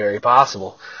it's very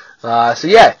possible. So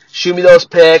yeah, shoot me those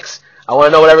picks. I want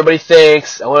to know what everybody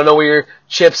thinks. I want to know where your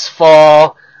chips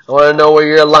fall. I want to know where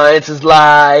your alliances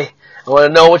lie. I want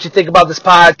to know what you think about this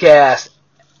podcast.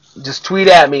 Just tweet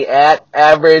at me at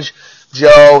Average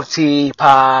Joe T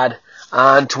Pod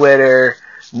on Twitter.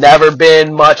 Never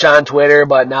been much on Twitter,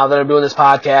 but now that I'm doing this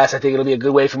podcast, I think it'll be a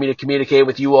good way for me to communicate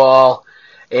with you all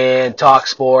and talk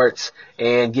sports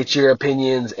and get your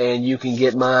opinions, and you can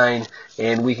get mine,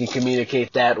 and we can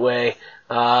communicate that way.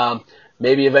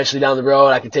 Maybe eventually down the road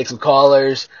I can take some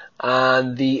callers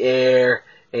on the air,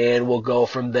 and we'll go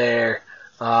from there.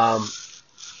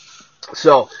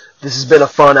 So this has been a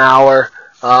fun hour.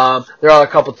 There are a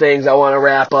couple things I want to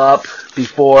wrap up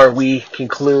before we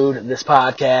conclude this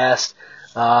podcast.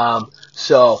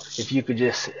 So if you could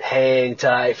just hang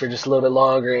tight for just a little bit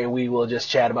longer, and we will just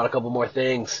chat about a couple more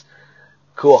things.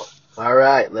 Cool. All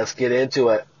right, let's get into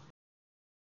it.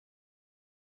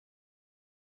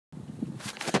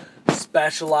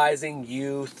 Specializing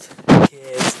youth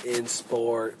kids in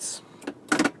sports.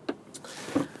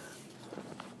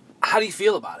 How do you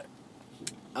feel about it?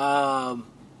 I'd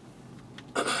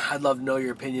love to know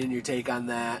your opinion, your take on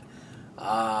that.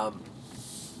 I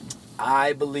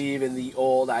believe in the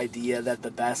old idea that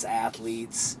the best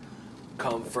athletes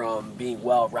come from being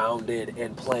well-rounded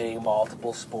and playing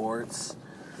multiple sports.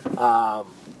 I'm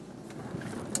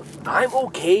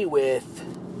okay with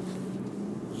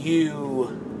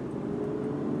you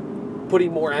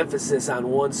putting more emphasis on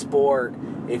one sport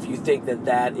if you think that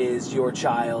that is your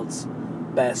child's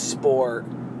best sport.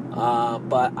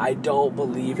 But I don't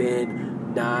believe in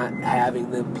not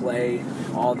having them play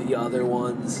all the other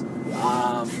ones,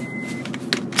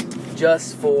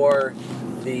 just for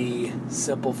the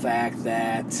simple fact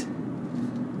that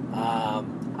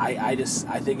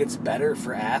I think it's better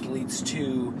for athletes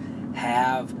to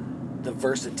have the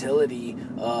versatility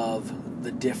of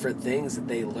the different things that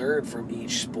they learn from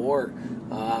each sport.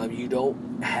 You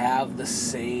don't have the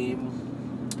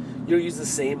same, you don't use the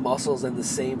same muscles and the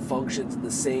same functions and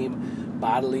the same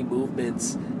bodily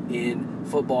movements in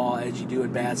football as you do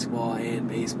in basketball and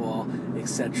baseball,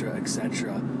 etc.,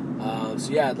 etc.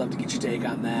 So yeah, I'd love to get your take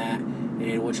on that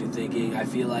and what you're thinking. I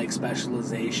feel like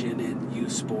specialization in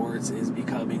youth sports is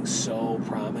becoming so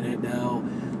prominent now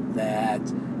that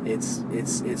it's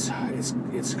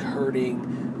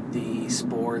hurting the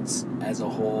sports as a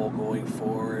whole going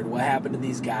forward. What happened to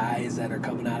these guys that are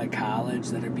coming out of college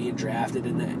that are being drafted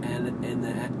in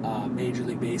the Major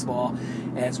League Baseball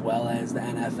as well as the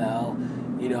NFL?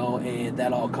 You know, and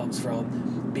that all comes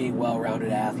from being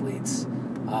well-rounded athletes.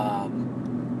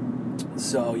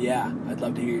 So yeah, I'd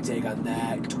love to hear your take on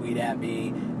that. Tweet at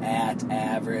me at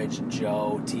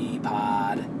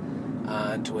AverageJoeTPod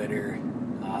on Twitter.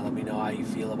 Let me know how you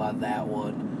feel about that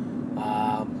one.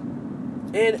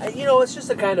 And you know, it's just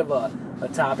a kind of a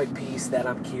topic piece that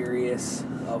I'm curious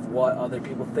of what other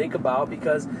people think about,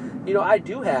 because you know, I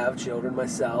do have children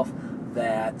myself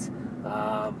that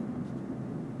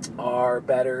are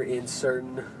better in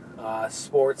certain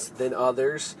sports than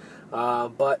others,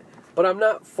 but I'm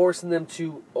not forcing them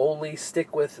to only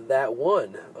stick with that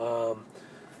one.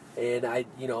 And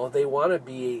you know, they want to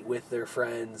be with their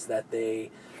friends that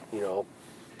they, you know,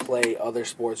 play other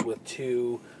sports with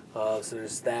too. So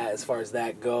there's that as far as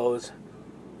that goes.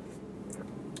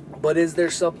 But is there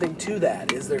something to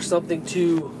that? Is there something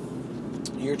to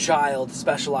your child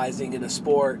specializing in a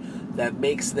sport that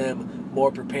makes them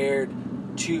more prepared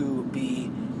to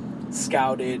be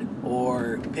scouted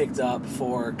or picked up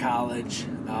for college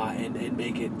and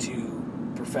make it to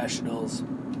professionals?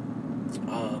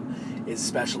 Is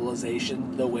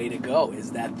specialization the way to go?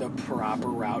 Is that the proper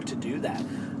route to do that?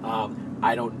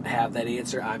 I don't have that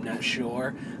answer. I'm not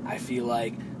sure. I feel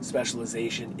like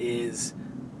specialization is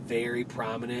very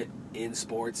prominent in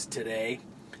sports today.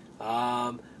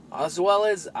 As well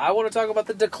as I want to talk about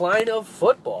the decline of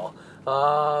football.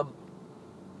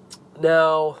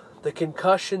 Now, the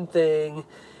concussion thing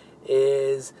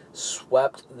is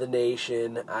swept the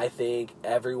nation. I think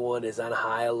everyone is on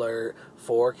high alert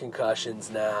for concussions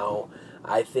now.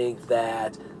 I think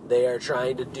that they are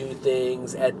trying to do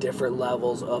things at different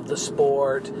levels of the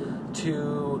sport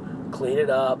to clean it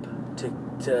up,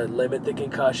 to limit the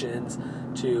concussions,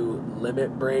 to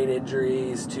limit brain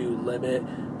injuries, to limit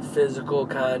physical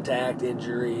contact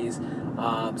injuries.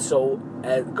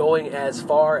 Going as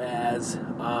far as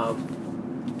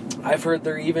I've heard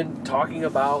they're even talking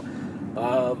about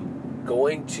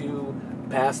going to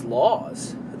pass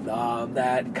laws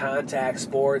that contact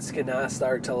sports cannot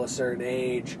start till a certain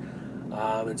age,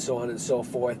 and so on and so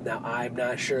forth. Now, I'm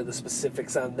not sure the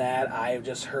specifics on that. I have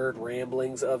just heard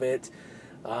ramblings of it.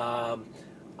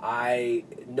 I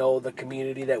know the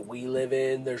community that we live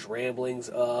in, there's ramblings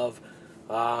of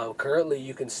currently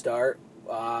you can start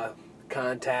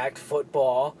contact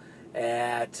football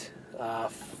at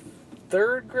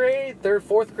fourth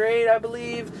grade, I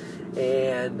believe.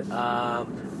 And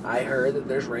I heard that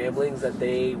there's ramblings that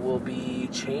they will be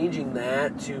changing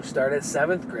that to start at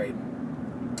 7th grade.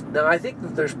 Now, I think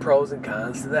that there's pros and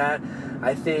cons to that.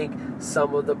 I think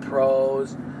some of the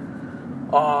pros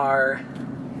are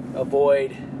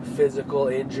avoid physical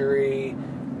injury,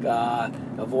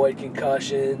 avoid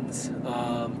concussions,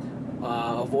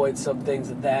 avoid some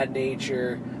things of that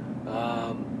nature.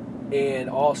 And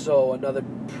also another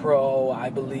pro, I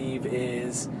believe,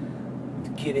 is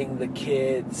getting the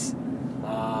kids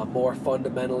more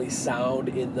fundamentally sound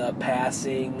in the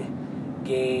passing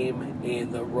game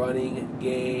and the running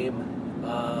game.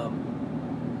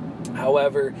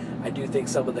 However, I do think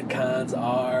some of the cons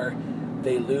are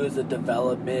they lose the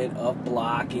development of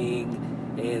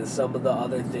blocking and some of the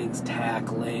other things,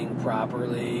 tackling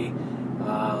properly,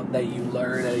 that you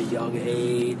learn at a young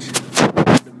age,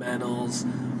 fundamentals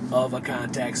of a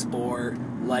contact sport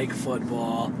like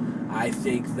football. I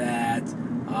think that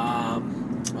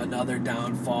another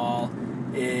downfall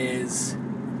is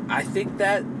I think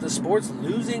that the sport's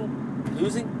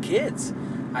losing kids.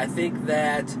 I think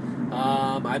that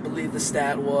I believe the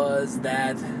stat was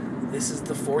that this is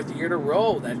the 4th year in a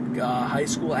row that high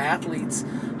school athletes,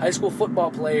 high school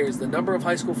football players, the number of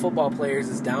high school football players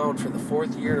is down for the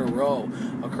 4th year in a row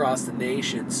across the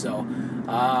nation. So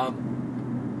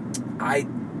I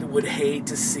would hate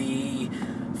to see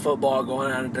football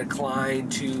going on a decline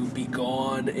to be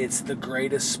gone. It's the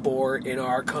greatest sport in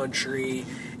our country.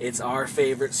 It's our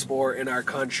favorite sport in our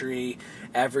country.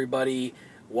 Everybody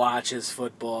watches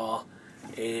football,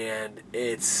 and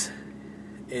it's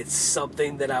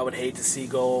something that I would hate to see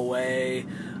go away.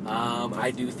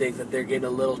 I do think that they're getting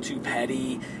a little too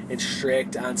petty and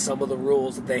strict on some of the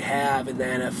rules that they have in the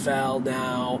NFL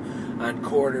now on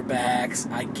quarterbacks.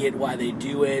 I get why they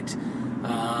do it.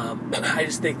 I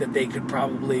just think that they could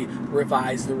probably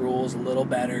revise the rules a little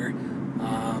better,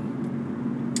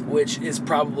 which is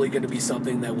probably going to be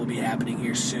something that will be happening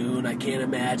here soon. I can't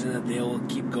imagine that they'll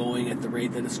keep going at the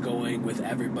rate that it's going with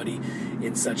everybody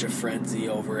in such a frenzy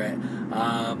over it.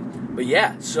 But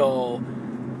yeah, so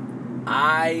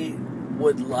I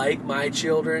would like my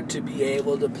children to be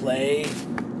able to play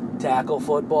tackle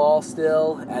football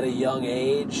still at a young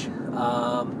age.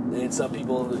 And some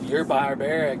people, you're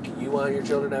barbaric, you want your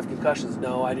children to have concussions.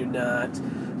 No, I do not.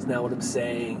 It's not what I'm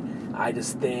saying. I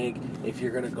just think if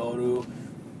you're going to go to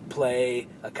play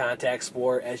a contact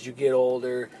sport as you get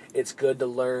older, it's good to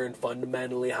learn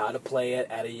fundamentally how to play it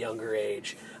at a younger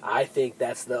age. I think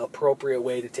that's the appropriate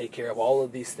way to take care of all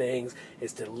of these things,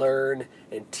 is to learn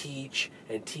and teach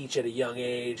at a young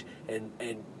age, and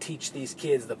teach these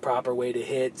kids the proper way to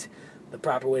hit, the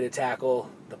proper way to tackle,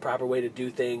 the proper way to do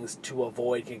things to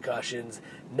avoid concussions,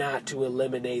 not to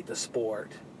eliminate the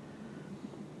sport.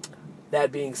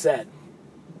 That being said,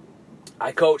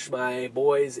 I coached my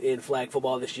boys in flag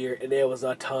football this year, and it was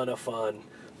a ton of fun.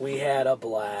 We had a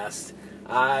blast.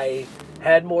 I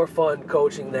had more fun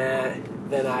coaching that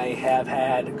than I have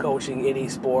had coaching any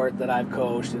sport that I've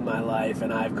coached in my life,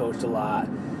 and I've coached a lot.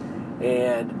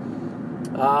 And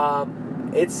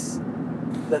it's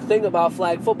the thing about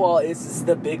flag football is it's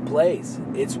the big plays.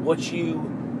 It's what you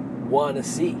want to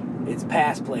see. It's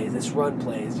pass plays, it's run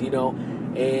plays,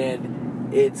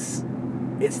 and it's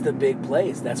the big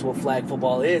plays. That's what flag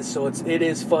football is. So it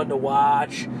is fun to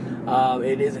watch.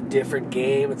 It is a different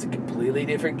game. It's a completely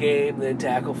different game than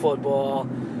tackle football.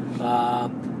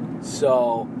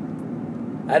 So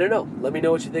I don't know. Let me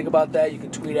know what you think about that. You can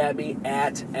tweet at me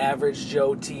at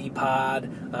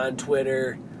AverageJoeTPod on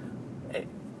Twitter. And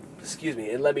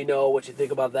let me know what you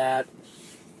think about that.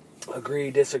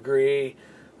 Agree, disagree.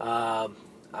 I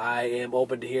am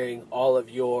open to hearing all of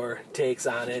your takes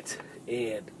on it.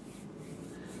 And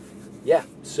yeah,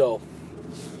 so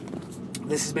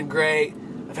this has been great.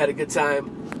 I've had a good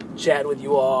time chatting with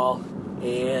you all,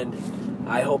 and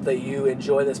I hope that you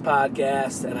enjoy this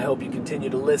podcast, and I hope you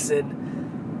continue to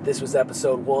listen. This was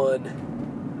episode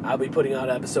 1. I'll be putting out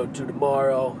episode 2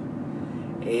 tomorrow,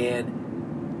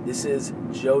 and this is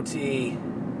Joe T,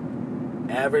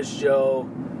 Average Joe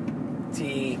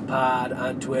T Pod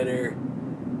on Twitter,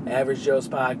 Average Joe's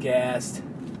Podcast.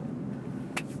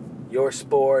 Your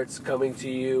sports coming to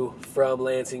you from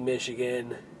Lansing,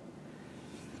 Michigan.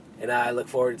 And I look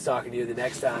forward to talking to you the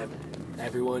next time.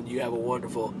 Everyone, you have a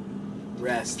wonderful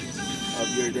rest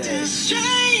of your day. It's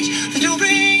strange that don't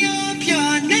bring up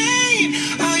your name.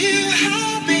 Are you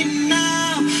happy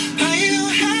now? Are you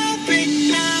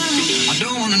happy now? I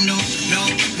don't wanna know, no,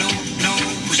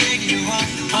 who's taking you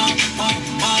home. I'm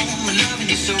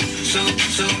loving you so. The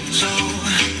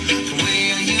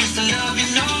way I used to love you,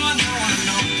 no, I don't wanna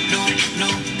know. No,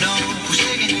 who's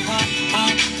taking you home,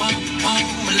 I'm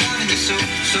loving you so.